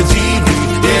off the TV.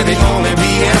 Yeah, the only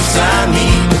BS I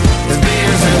need is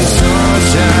beers and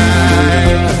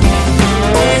sunshine.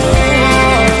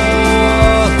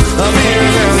 Oh,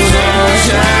 beers and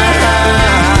sunshine.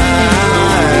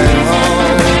 Oh,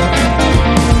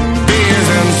 beers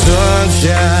and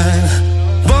sunshine.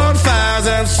 Bonfires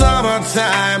and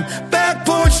summertime. Back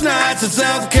porch nights in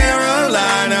South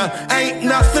Carolina. Ain't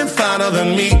nothing finer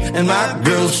than me and my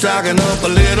girl striking up a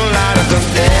little lighter. Cause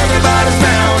everybody's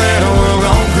down in a world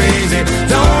gone crazy.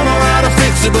 Don't know how to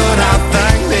fix it, but I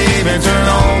think maybe turn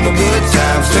on the good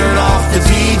times, turn off the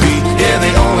TV. Yeah,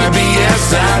 the only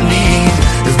BS I need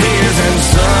is beers and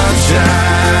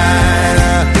sunshine.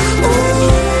 Oh,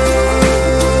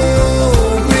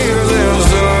 beers and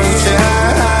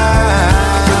sunshine.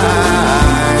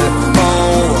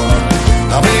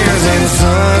 Oh, beers and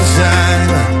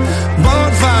sunshine.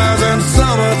 Bonfires and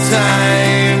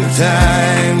summertime,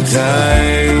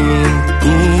 time.